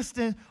focused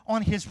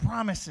on His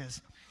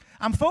promises.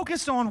 I'm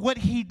focused on what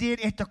He did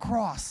at the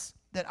cross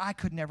that I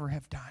could never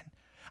have done.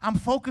 I'm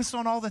focused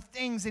on all the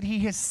things that He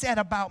has said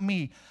about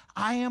me.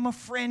 I am a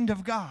friend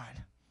of God.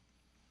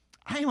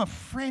 I am a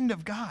friend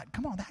of God.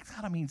 Come on, that's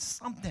got to mean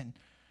something.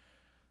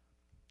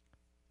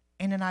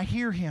 And then I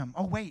hear Him.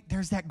 Oh, wait,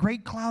 there's that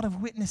great cloud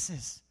of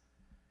witnesses.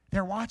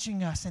 They're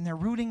watching us and they're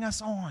rooting us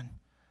on.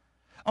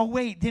 Oh,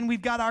 wait, then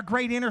we've got our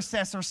great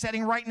intercessor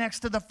sitting right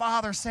next to the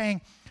Father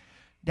saying,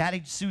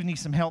 Daddy, Sue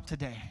needs some help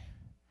today.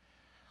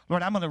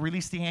 Lord, I'm going to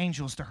release the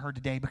angels to her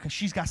today because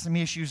she's got some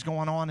issues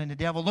going on, and the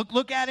devil,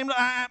 look at him,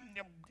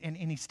 and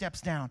he steps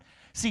down.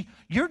 See,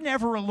 you're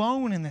never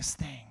alone in this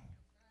thing.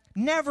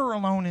 Never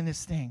alone in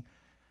this thing.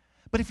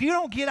 But if you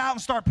don't get out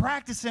and start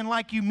practicing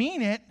like you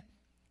mean it,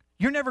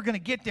 you're never going to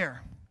get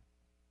there.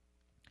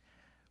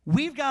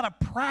 We've got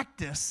to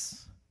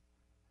practice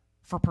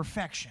for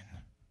perfection.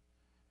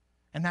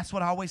 And that's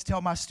what I always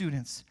tell my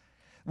students.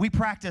 We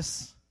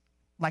practice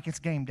like it's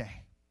game day.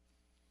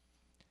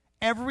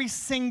 Every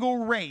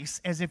single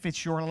race as if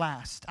it's your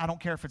last. I don't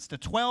care if it's the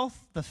 12th,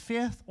 the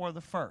 5th, or the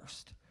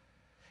 1st.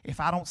 If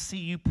I don't see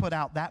you put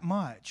out that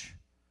much,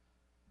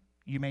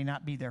 you may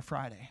not be there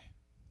Friday.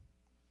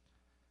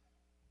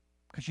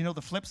 Because you know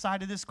the flip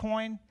side of this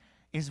coin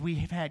is we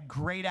have had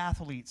great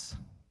athletes.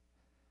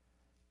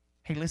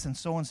 Hey, listen,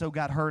 so-and-so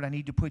got hurt. I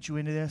need to put you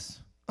into this.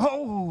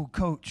 Oh,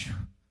 coach.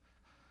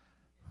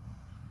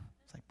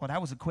 It's like, well,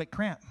 that was a quick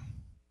cramp.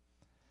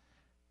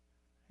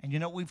 And you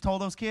know what we've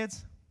told those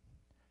kids?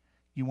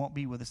 You won't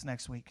be with us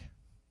next week.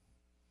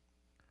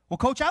 Well,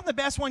 coach, I'm the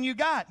best one you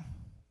got.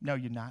 No,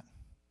 you're not.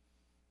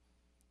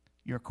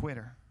 You're a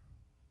quitter.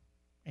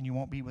 And you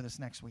won't be with us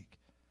next week.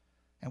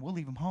 And we'll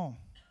leave them home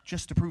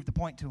just to prove the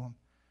point to them.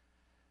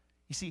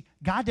 You see,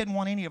 God didn't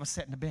want any of us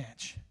setting the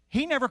bench.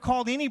 He never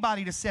called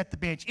anybody to set the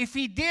bench. If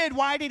He did,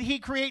 why did He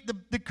create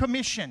the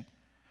commission?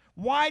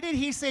 Why did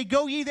He say,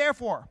 go ye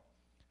therefore?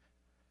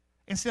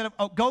 Instead of,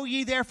 oh, go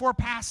ye therefore,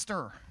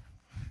 pastor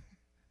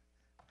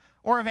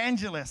or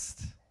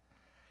evangelist.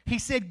 He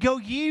said, go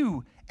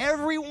you.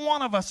 Every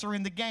one of us are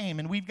in the game,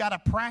 and we've got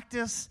to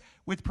practice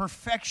with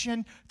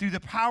perfection through the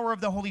power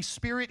of the Holy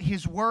Spirit,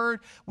 His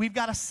Word. We've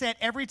got to set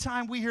every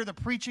time we hear the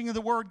preaching of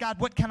the Word, God,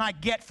 what can I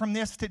get from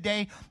this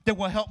today that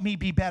will help me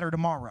be better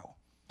tomorrow?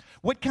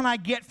 What can I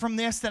get from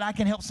this that I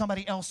can help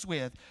somebody else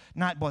with?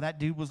 Not, boy, that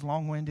dude was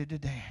long-winded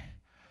today.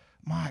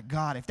 My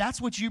God, if that's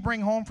what you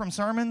bring home from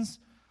sermons,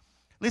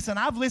 listen,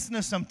 I've listened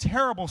to some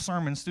terrible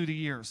sermons through the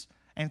years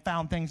and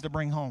found things to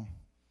bring home.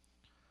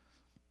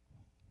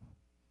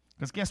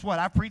 Because guess what?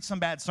 I've preached some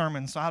bad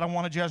sermons, so I don't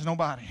want to judge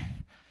nobody.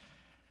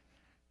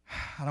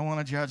 I don't want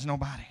to judge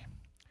nobody.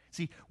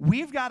 See,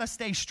 we've got to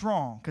stay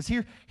strong. Because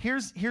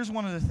here's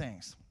one of the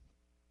things.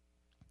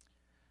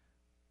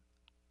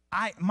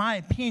 My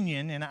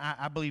opinion, and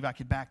I believe I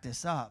could back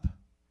this up,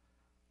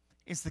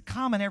 is the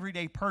common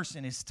everyday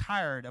person is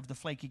tired of the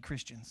flaky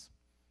Christians.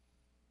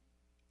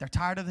 They're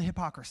tired of the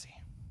hypocrisy.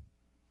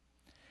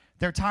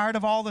 They're tired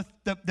of all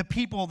the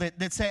people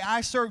that say, I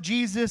serve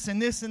Jesus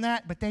and this and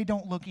that, but they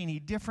don't look any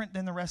different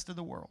than the rest of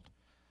the world.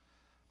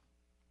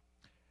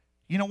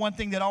 You know, one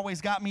thing that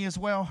always got me as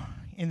well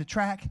in the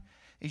track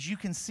is you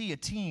can see a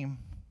team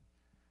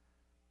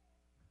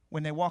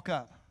when they walk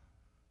up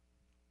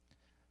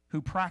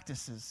who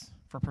practices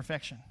for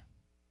perfection.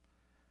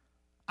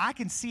 I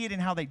can see it in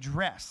how they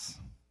dress.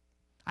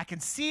 I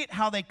can see it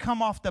how they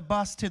come off the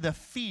bus to the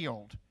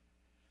field.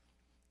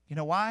 You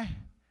know why?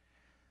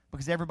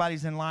 Because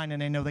everybody's in line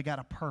and they know they got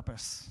a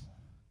purpose.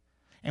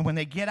 And when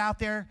they get out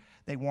there,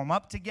 they warm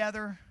up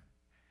together.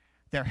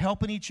 They're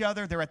helping each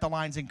other. They're at the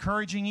lines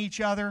encouraging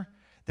each other.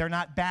 They're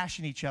not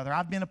bashing each other.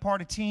 I've been a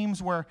part of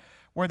teams where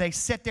they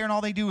sit there and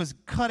all they do is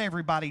cut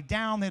everybody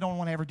down. They don't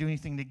want to ever do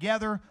anything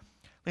together.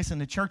 Listen,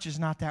 the church is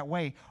not that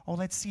way. Oh,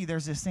 let's see,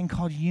 there's this thing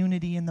called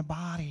unity in the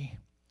body.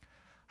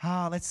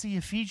 Let's see,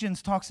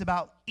 Ephesians talks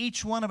about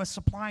each one of us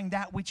supplying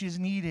that which is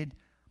needed.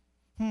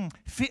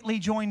 Fitly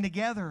joined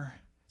together,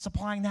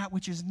 supplying that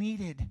which is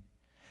needed.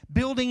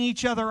 Building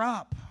each other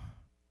up.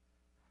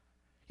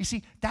 You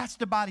see, that's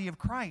the body of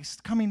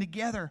Christ coming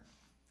together.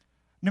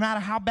 No matter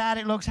how bad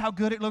it looks, how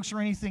good it looks, or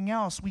anything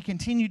else, we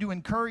continue to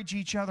encourage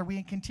each other.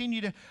 We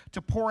continue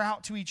to pour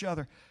out to each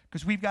other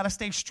because we've got to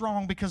stay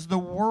strong because the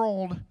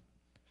world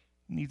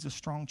needs a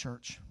strong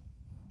church,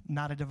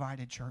 not a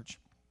divided church.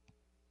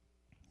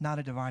 Not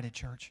a divided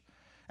church.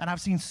 And I've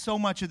seen so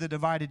much of the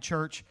divided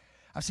church.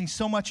 I've seen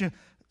so much of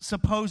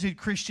supposed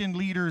Christian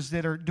leaders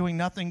that are doing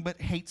nothing but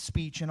hate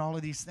speech and all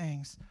of these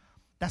things.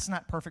 That's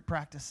not perfect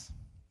practice.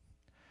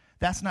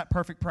 That's not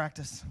perfect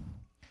practice.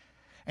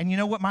 And you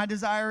know what my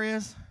desire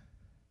is?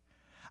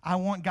 I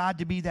want God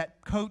to be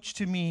that coach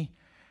to me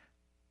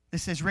that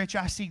says, Rich,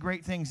 I see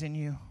great things in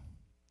you.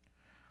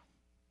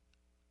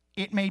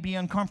 It may be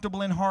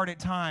uncomfortable and hard at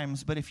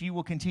times, but if you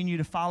will continue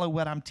to follow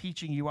what I'm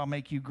teaching you, I'll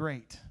make you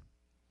great.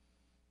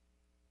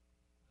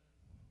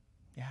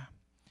 Yeah.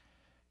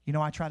 You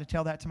know, I try to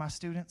tell that to my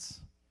students.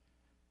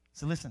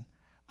 So listen,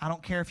 I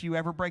don't care if you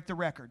ever break the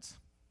records.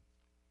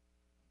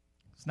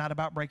 It's not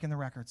about breaking the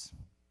records.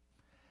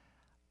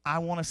 I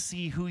want to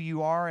see who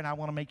you are, and I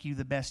want to make you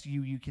the best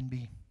you can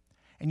be.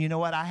 And you know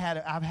what?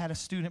 I've had a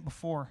student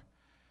before.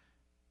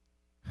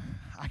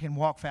 I can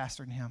walk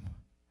faster than him,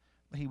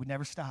 but he would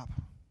never stop.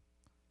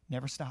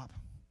 Never stop.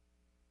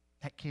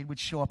 That kid would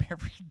show up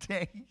every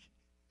day.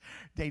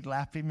 They'd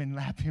lap him and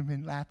lap him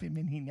and lap him,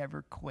 and he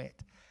never quit.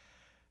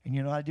 And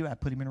you know what I do? I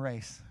put him in a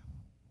race.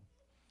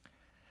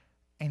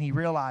 And he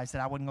realized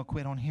that I wasn't going to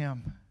quit on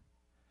him.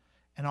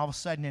 And all of a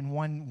sudden, in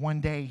one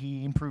day,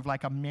 he improved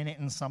like a minute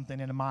and something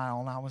in a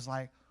mile. And I was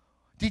like,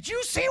 did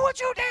you see what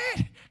you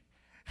did?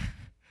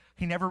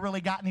 He never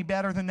really got any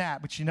better than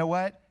that. But you know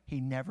what?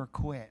 He never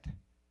quit.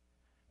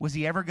 Was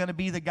he ever going to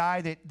be the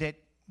guy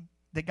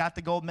that got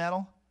the gold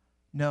medal?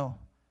 No.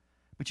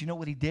 But you know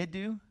what he did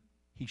do?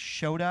 He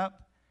showed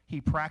up.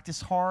 He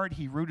practiced hard.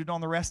 He rooted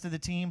on the rest of the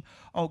team.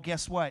 Oh,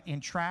 guess what? In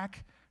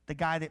track, the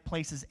guy that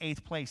places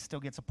 8th place still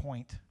gets a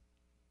point.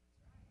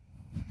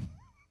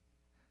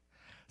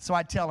 So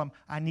I'd tell him,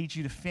 I need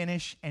you to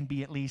finish and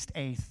be at least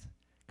 8th,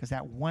 because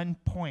that 1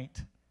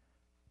 point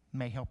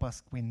may help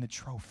us win the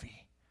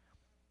trophy.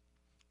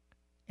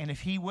 And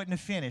if he wouldn't have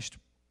finished,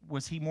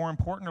 was he more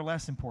important or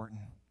less important?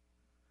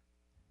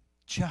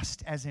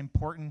 Just as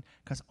important,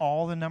 because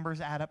all the numbers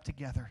add up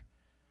together.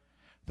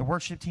 The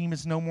worship team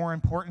is no more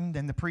important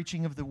than the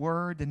preaching of the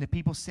word, than the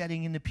people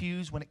sitting in the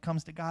pews when it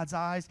comes to God's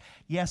eyes.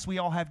 Yes, we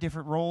all have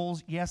different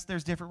roles. Yes,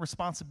 there's different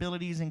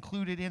responsibilities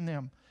included in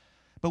them.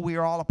 But we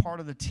are all a part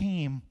of the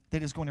team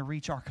that is going to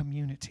reach our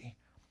community.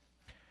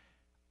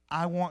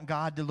 I want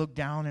God to look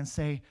down and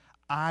say,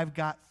 I've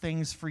got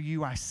things for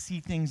you. I see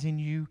things in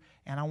you.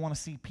 And I want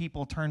to see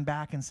people turn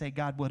back and say,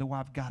 God, what do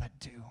I've got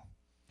to do?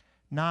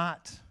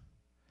 Not,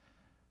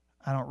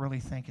 I don't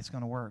really think it's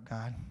going to work,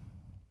 God.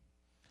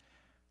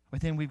 But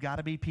then we've got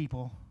to be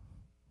people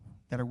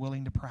that are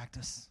willing to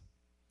practice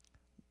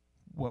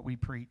what we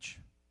preach,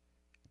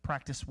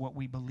 practice what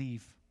we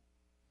believe,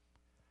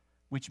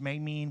 which may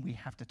mean we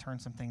have to turn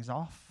some things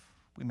off.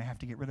 We may have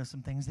to get rid of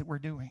some things that we're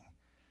doing.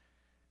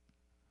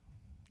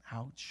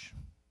 Ouch.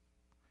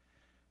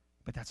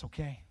 But that's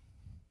okay.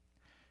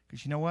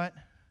 Because you know what?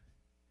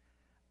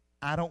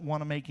 I don't want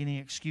to make any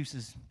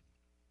excuses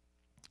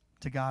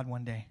to God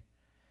one day.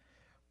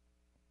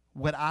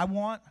 What I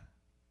want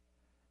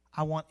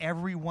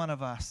every one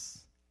of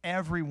us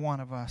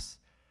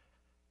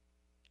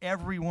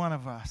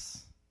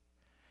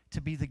to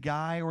be the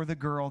guy or the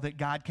girl that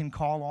God can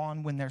call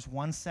on when there's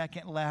 1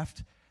 second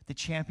left, the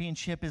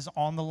championship is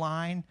on the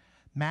line.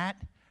 Matt,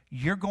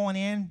 you're going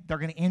in, they're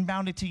going to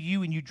inbound it to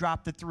you, and you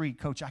drop the 3.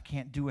 Coach, I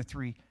can't do a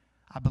 3.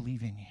 I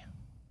believe in you.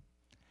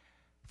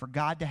 For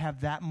God to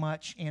have that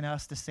much in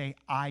us to say,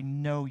 I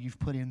know you've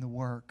put in the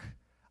work.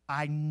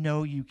 I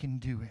know you can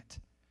do it.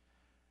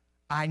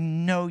 I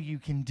know you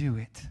can do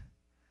it.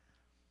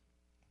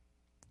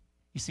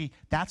 You see,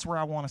 that's where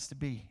I want us to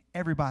be.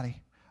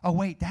 Everybody. Oh,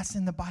 wait, that's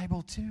in the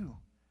Bible too.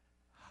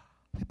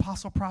 The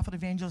apostle, prophet,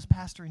 evangelist,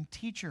 pastor, and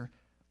teacher,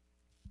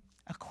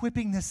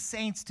 equipping the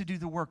saints to do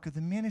the work of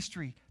the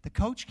ministry. The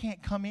coach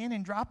can't come in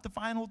and drop the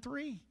final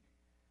 3.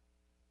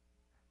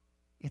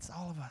 It's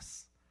all of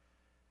us.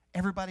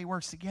 Everybody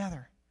works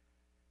together.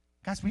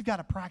 Guys, we've got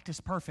to practice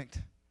perfect.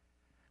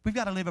 We've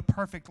got to live a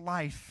perfect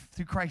life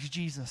through Christ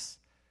Jesus.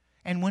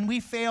 And when we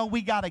fail,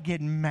 we got to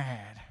get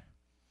mad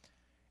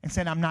and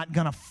say, I'm not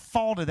going to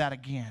fall to that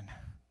again.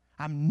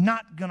 I'm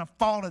not going to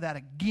fall to that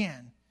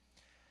again.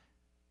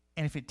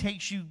 And if it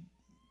takes you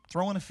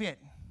throwing a fit,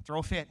 throw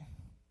a fit.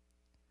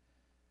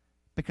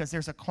 Because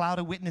there's a cloud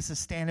of witnesses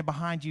standing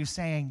behind you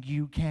saying,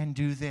 you can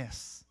do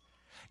this.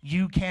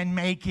 You can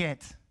make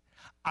it.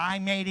 I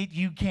made it,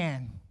 you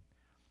can.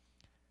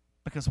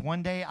 Because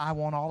one day I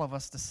want all of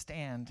us to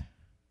stand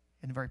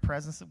in the very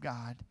presence of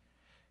God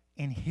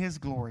in His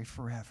glory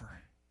forever.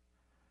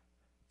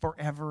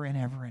 forever and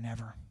ever and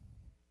ever.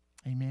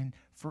 Amen.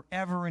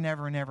 Forever and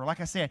ever and ever. Like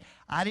I said,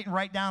 I didn't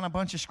write down a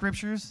bunch of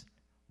scriptures,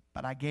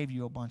 but I gave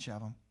you a bunch of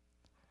them.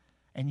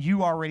 And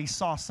you already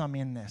saw some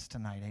in this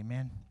tonight.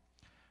 Amen.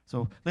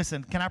 So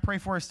listen, can I pray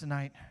for us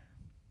tonight?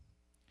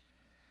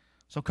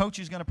 So Coach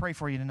is going to pray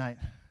for you tonight.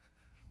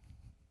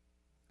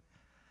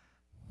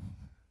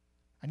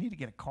 I need to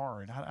get a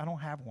card. I don't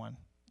have one,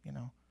 you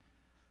know.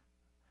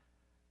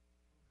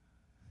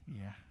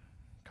 Yeah,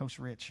 Coach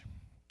Rich.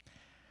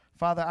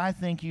 Father, I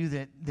thank you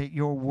that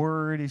your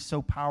word is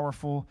so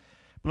powerful.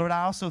 Lord,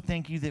 I also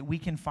thank you that we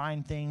can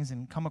find things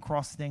and come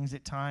across things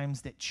at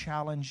times that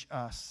challenge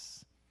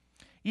us.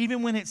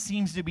 Even when it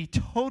seems to be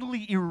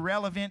totally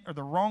irrelevant or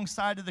the wrong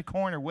side of the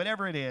coin or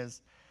whatever it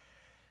is,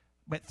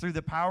 but through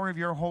the power of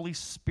your Holy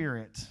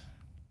Spirit,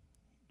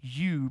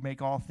 you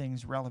make all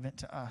things relevant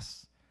to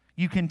us.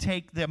 You can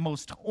take the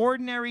most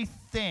ordinary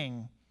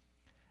thing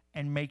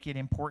and make it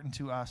important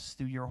to us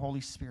through your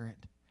Holy Spirit.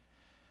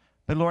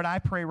 But Lord, I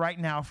pray right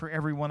now for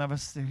every one of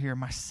us here,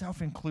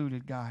 myself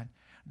included, God,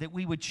 that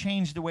we would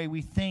change the way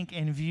we think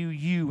and view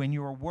you and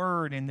your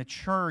word and the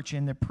church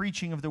and the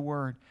preaching of the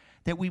word,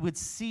 that we would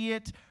see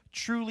it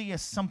truly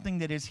as something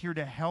that is here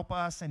to help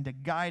us and to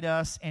guide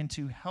us and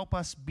to help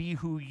us be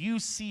who you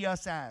see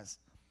us as,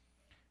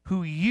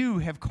 who you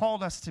have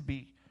called us to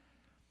be.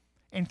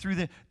 And through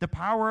the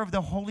power of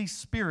the Holy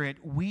Spirit,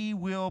 we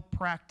will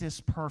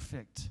practice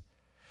perfect.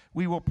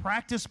 We will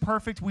practice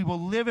perfect. We will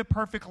live a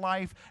perfect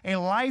life, a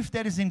life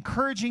that is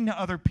encouraging to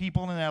other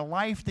people, and a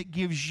life that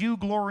gives you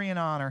glory and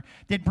honor,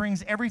 that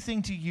brings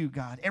everything to you,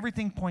 God.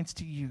 Everything points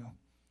to you.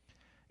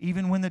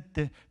 Even when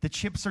the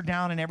chips are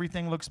down and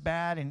everything looks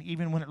bad, and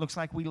even when it looks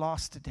like we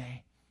lost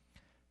today,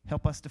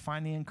 help us to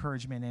find the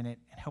encouragement in it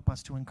and help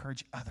us to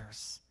encourage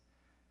others.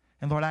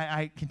 And Lord,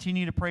 I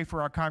continue to pray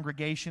for our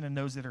congregation and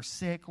those that are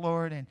sick,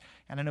 Lord, and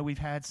I know we've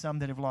had some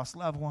that have lost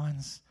loved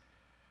ones.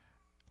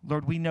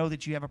 Lord, we know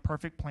that you have a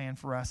perfect plan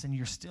for us, and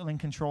you're still in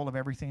control of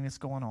everything that's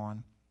going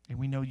on. And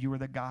we know you are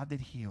the God that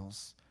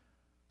heals.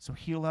 So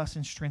heal us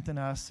and strengthen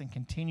us and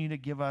continue to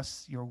give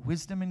us your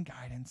wisdom and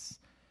guidance.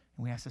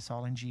 And we ask this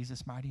all in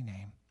Jesus' mighty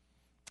name.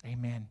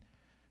 Amen.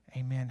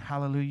 Amen.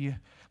 Hallelujah.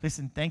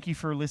 Listen, thank you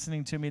for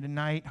listening to me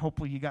tonight.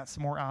 Hopefully you got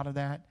some more out of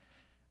that.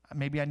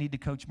 Maybe I need to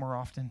coach more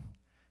often.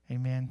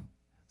 Amen.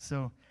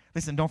 So,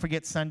 listen, don't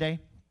forget Sunday.